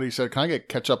and somebody said, "Can I get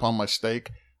ketchup on my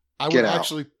steak?" I would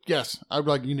actually, yes, I'd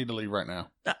be like, "You need to leave right now."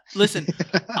 Listen,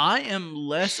 I am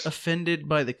less offended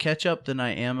by the ketchup than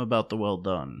I am about the well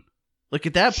done. Like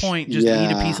at that point, just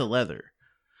eat a piece of leather.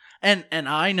 And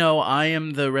I know I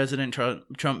am the resident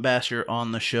Trump basher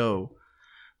on the show,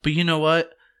 but you know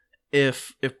what?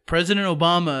 If President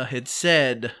Obama had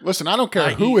said, "Listen, I don't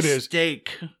care who it is,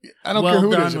 steak, I don't care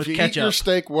who it is. If you eat your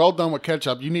steak well done with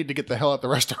ketchup, you need to get the hell out the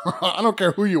restaurant. I don't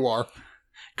care who you are.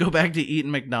 Go back to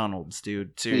eating McDonald's,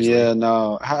 dude. Seriously." Yeah,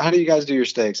 no. How do you guys do your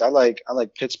steaks? I like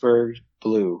Pittsburgh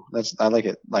blue. I like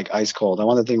it like ice cold. I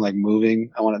want the thing like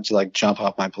moving. I want it to like jump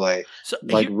off my plate, so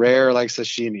like rare, like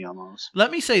sashimi almost. Let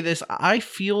me say this: I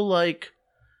feel like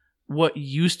what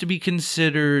used to be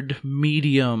considered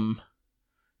medium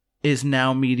is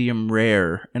now medium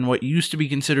rare, and what used to be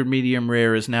considered medium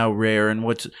rare is now rare, and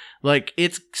what's like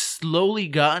it's slowly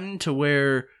gotten to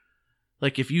where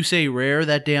like if you say rare,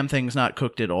 that damn thing's not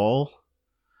cooked at all.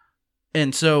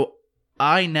 And so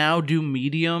I now do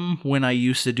medium when I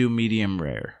used to do medium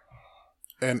rare.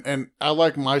 And I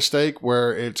like my steak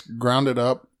where it's grounded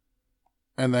up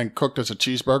and then cooked as a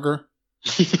cheeseburger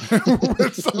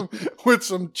with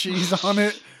some cheese on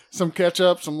it, some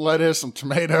ketchup, some lettuce, some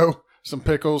tomato, some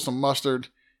pickles, some mustard.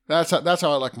 That's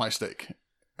how I like my steak,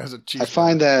 as a cheese. I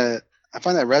find that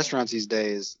restaurants these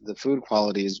days, the food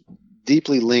quality is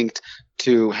deeply linked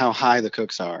to how high the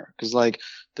cooks are. Because like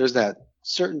there's that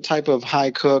certain type of high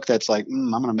cook that's like,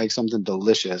 I'm gonna make something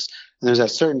delicious, and there's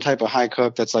that certain type of high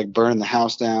cook that's like burning the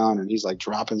house down, and he's like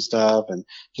dropping stuff and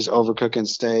just overcooking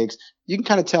steaks. You can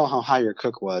kind of tell how high your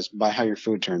cook was by how your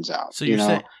food turns out. So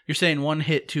you're saying one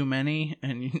hit too many,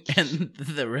 and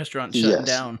the restaurant's shutting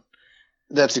down.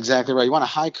 That's exactly right. You want a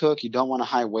high cook. You don't want a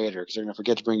high waiter because they're going to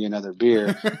forget to bring you another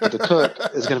beer. But the cook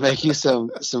is going to make you some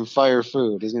fire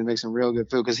food. He's going to make some real good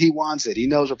food because he wants it. He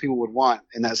knows what people would want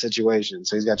in that situation.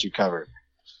 So he's got you covered.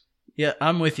 Yeah,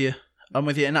 I'm with you.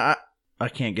 And I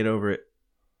can't get over it.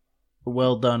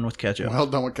 Well done with ketchup. Well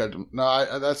done with ketchup.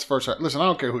 No, that's the first. Listen, I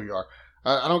don't care who you are.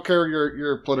 I don't care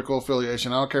your political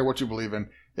affiliation. I don't care what you believe in.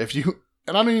 And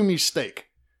I don't even mean steak.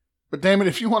 But damn it,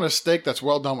 if you want a steak that's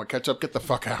well done with ketchup, get the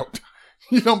fuck out.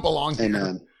 You don't belong here.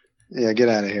 Amen. Yeah, get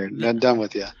out of here. I'm done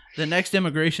with you. The next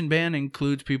immigration ban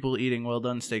includes people eating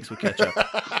well-done steaks with ketchup.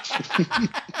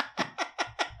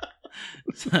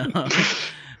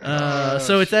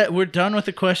 So it's that we're done with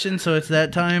the questions. So it's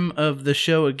that time of the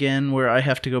show again where I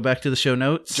have to go back to the show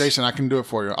notes. Jason, I can do it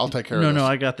for you. I'll take care of this. No,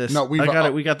 I got this. No, I got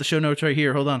it. We got the show notes right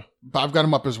here. Hold on. I've got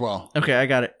them up as well. Okay, I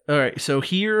got it. All right. So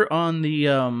here on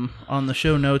the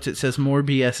show notes, it says more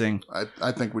BSing.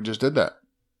 I think we just did that.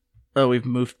 Oh, we've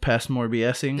moved past more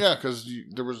BSing? Yeah, because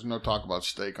there was no talk about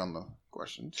steak on the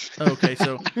questions. Okay,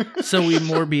 so we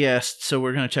more BS'd, so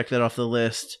we're going to check that off the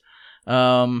list.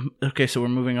 Okay, so we're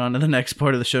moving on to the next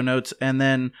part of the show notes, and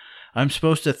then I'm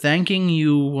supposed to thanking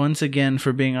you once again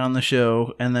for being on the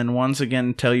show, and then once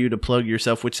again tell you to plug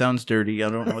yourself, which sounds dirty. I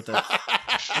don't know what that.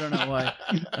 I don't know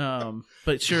why.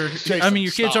 But sure. Jason, I mean,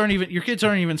 your kids aren't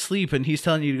even asleep, and he's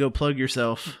telling you to go plug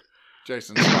yourself.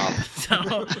 Jason, stop.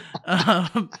 So,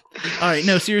 all right.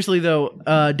 No, seriously though,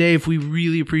 Dave, we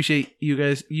really appreciate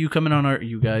you coming on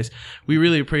we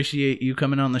really appreciate you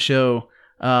coming on the show.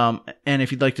 And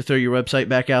if you'd like to throw your website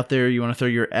back out there, you want to throw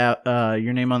your app,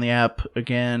 your name on the app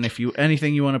again. If you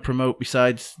anything you want to promote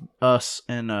besides us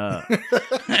and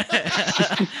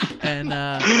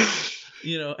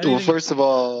Well, anything. first of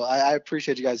all, I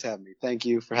appreciate you guys having me. Thank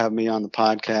you for having me on the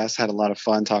podcast. Had a lot of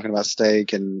fun talking about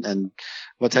steak and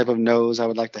what type of nose I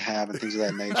would like to have and things of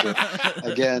that nature.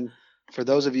 Again, for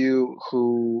those of you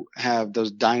who have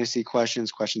those dynasty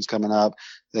questions coming up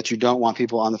that you don't want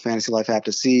people on the Fantasy Life app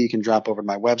to see, you can drop over to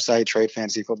my website,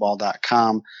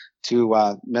 tradefantasyfootball.com,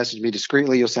 to message me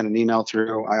discreetly. You'll send an email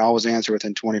through. I always answer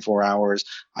within 24 hours.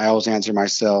 I always answer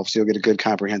myself, so you'll get a good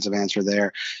comprehensive answer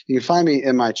there. You can find me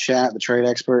in my chat, The Trade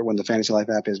Expert, when the Fantasy Life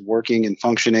app is working and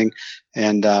functioning.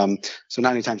 And so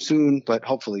not anytime soon, but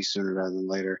hopefully sooner rather than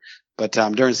later. But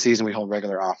during the season, we hold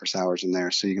regular office hours in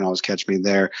there, so you can always catch me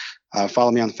there.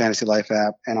 Follow me on the Fantasy Life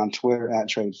app and on Twitter at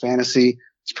Trade Fantasy.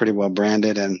 It's pretty well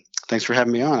branded, and thanks for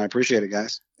having me on. I appreciate it,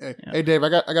 guys. Hey Dave, I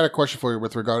got a question for you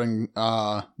regarding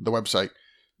the website.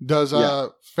 Does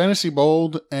Fantasy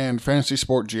Bold and Fantasy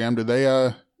Sport GM, do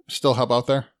they still help out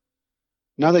there?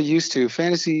 No, they used to.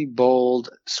 Fantasy Bold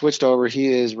switched over. He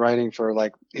is writing for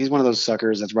he's one of those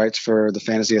suckers that writes for the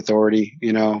Fantasy Authority,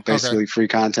 basically free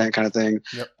content kind of thing.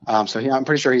 Yep. So I'm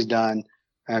pretty sure he's done.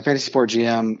 Fantasy Sport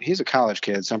GM, he's a college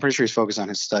kid, so I'm pretty sure he's focused on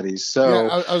his studies. So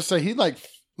yeah, I would say he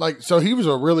so he was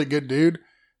a really good dude.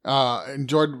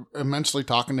 Enjoyed immensely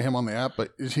talking to him on the app,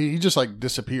 but he just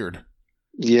disappeared.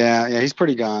 Yeah, he's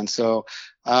pretty gone. So,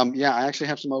 I actually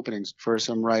have some openings for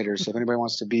some writers. So if anybody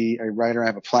wants to be a writer, I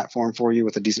have a platform for you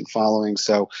with a decent following.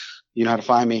 So you know how to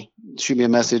find me. Shoot me a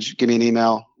message. Give me an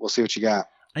email. We'll see what you got.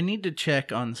 I need to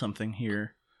check on something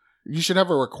here. You should have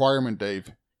a requirement,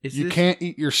 Dave. You can't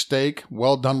eat your steak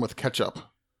well done with ketchup.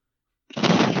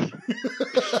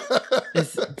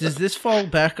 Does this fall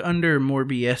back under more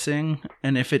BSing?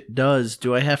 And if it does,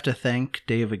 do I have to thank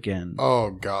Dave again?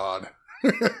 Oh, God.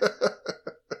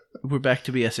 We're back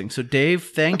to BSing. So, Dave,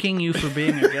 thanking you for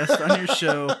being a guest on your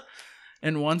show.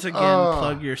 And once again,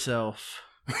 plug yourself.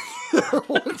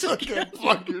 Once again,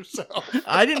 plug yourself.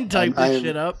 I didn't type this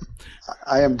shit up.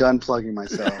 I am done plugging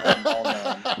myself. I'm all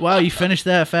done. Wow, you finished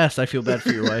that fast. I feel bad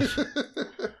for your wife.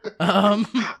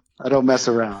 I don't mess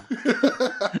around.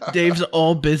 Dave's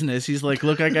all business. He's like,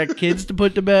 look, I got kids to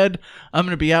put to bed. I'm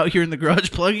going to be out here in the garage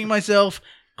plugging myself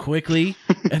quickly,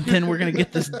 and then we're going to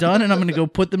get this done, and I'm going to go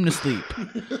put them to sleep.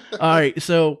 All right,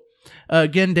 so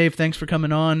again, Dave, thanks for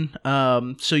coming on.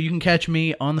 So you can catch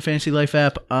me on the Fantasy Life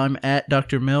app. I'm at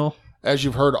Dr. Mill. As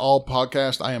you've heard all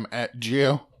podcast, I am at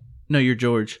Geo. No, you're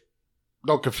George.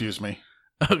 Don't confuse me.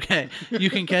 Okay. You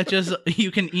can catch us.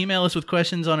 You can email us with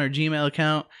questions on our Gmail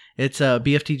account. It's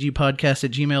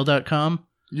bftgpodcast@gmail.com.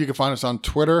 You can find us on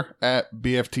Twitter at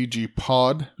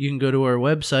BFTGPod. You can go to our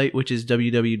website, which is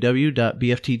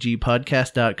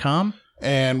www.bftgpodcast.com.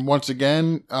 And once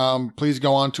again, please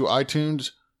go on to iTunes,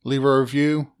 leave a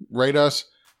review, rate us.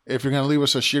 If you're going to leave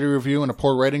us a shitty review and a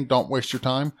poor rating, don't waste your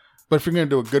time. But if you're going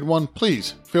to do a good one,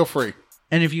 please feel free.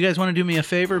 And if you guys want to do me a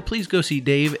favor, please go see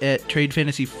Dave at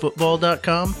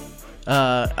tradefantasyfootball.com.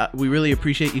 We really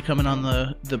appreciate you coming on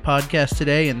the podcast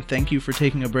today, and thank you for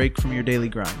taking a break from your daily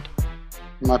grind.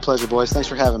 My pleasure, boys. Thanks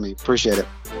for having me. Appreciate it.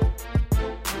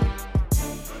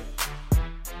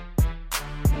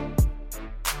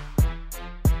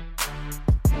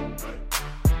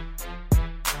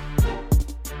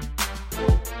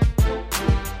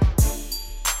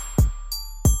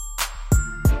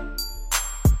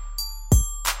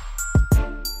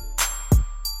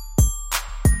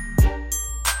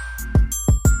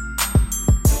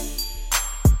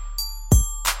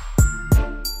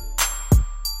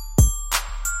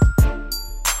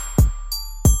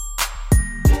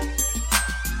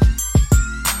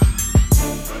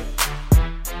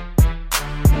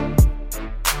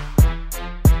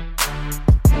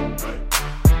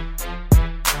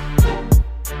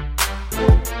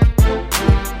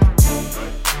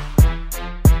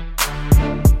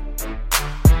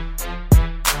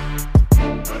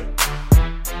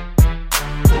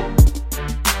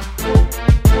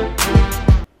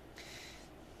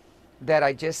 That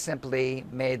I just simply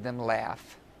made them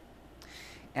laugh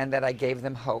and that I gave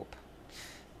them hope.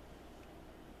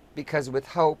 Because with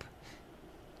hope,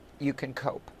 you can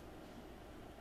cope.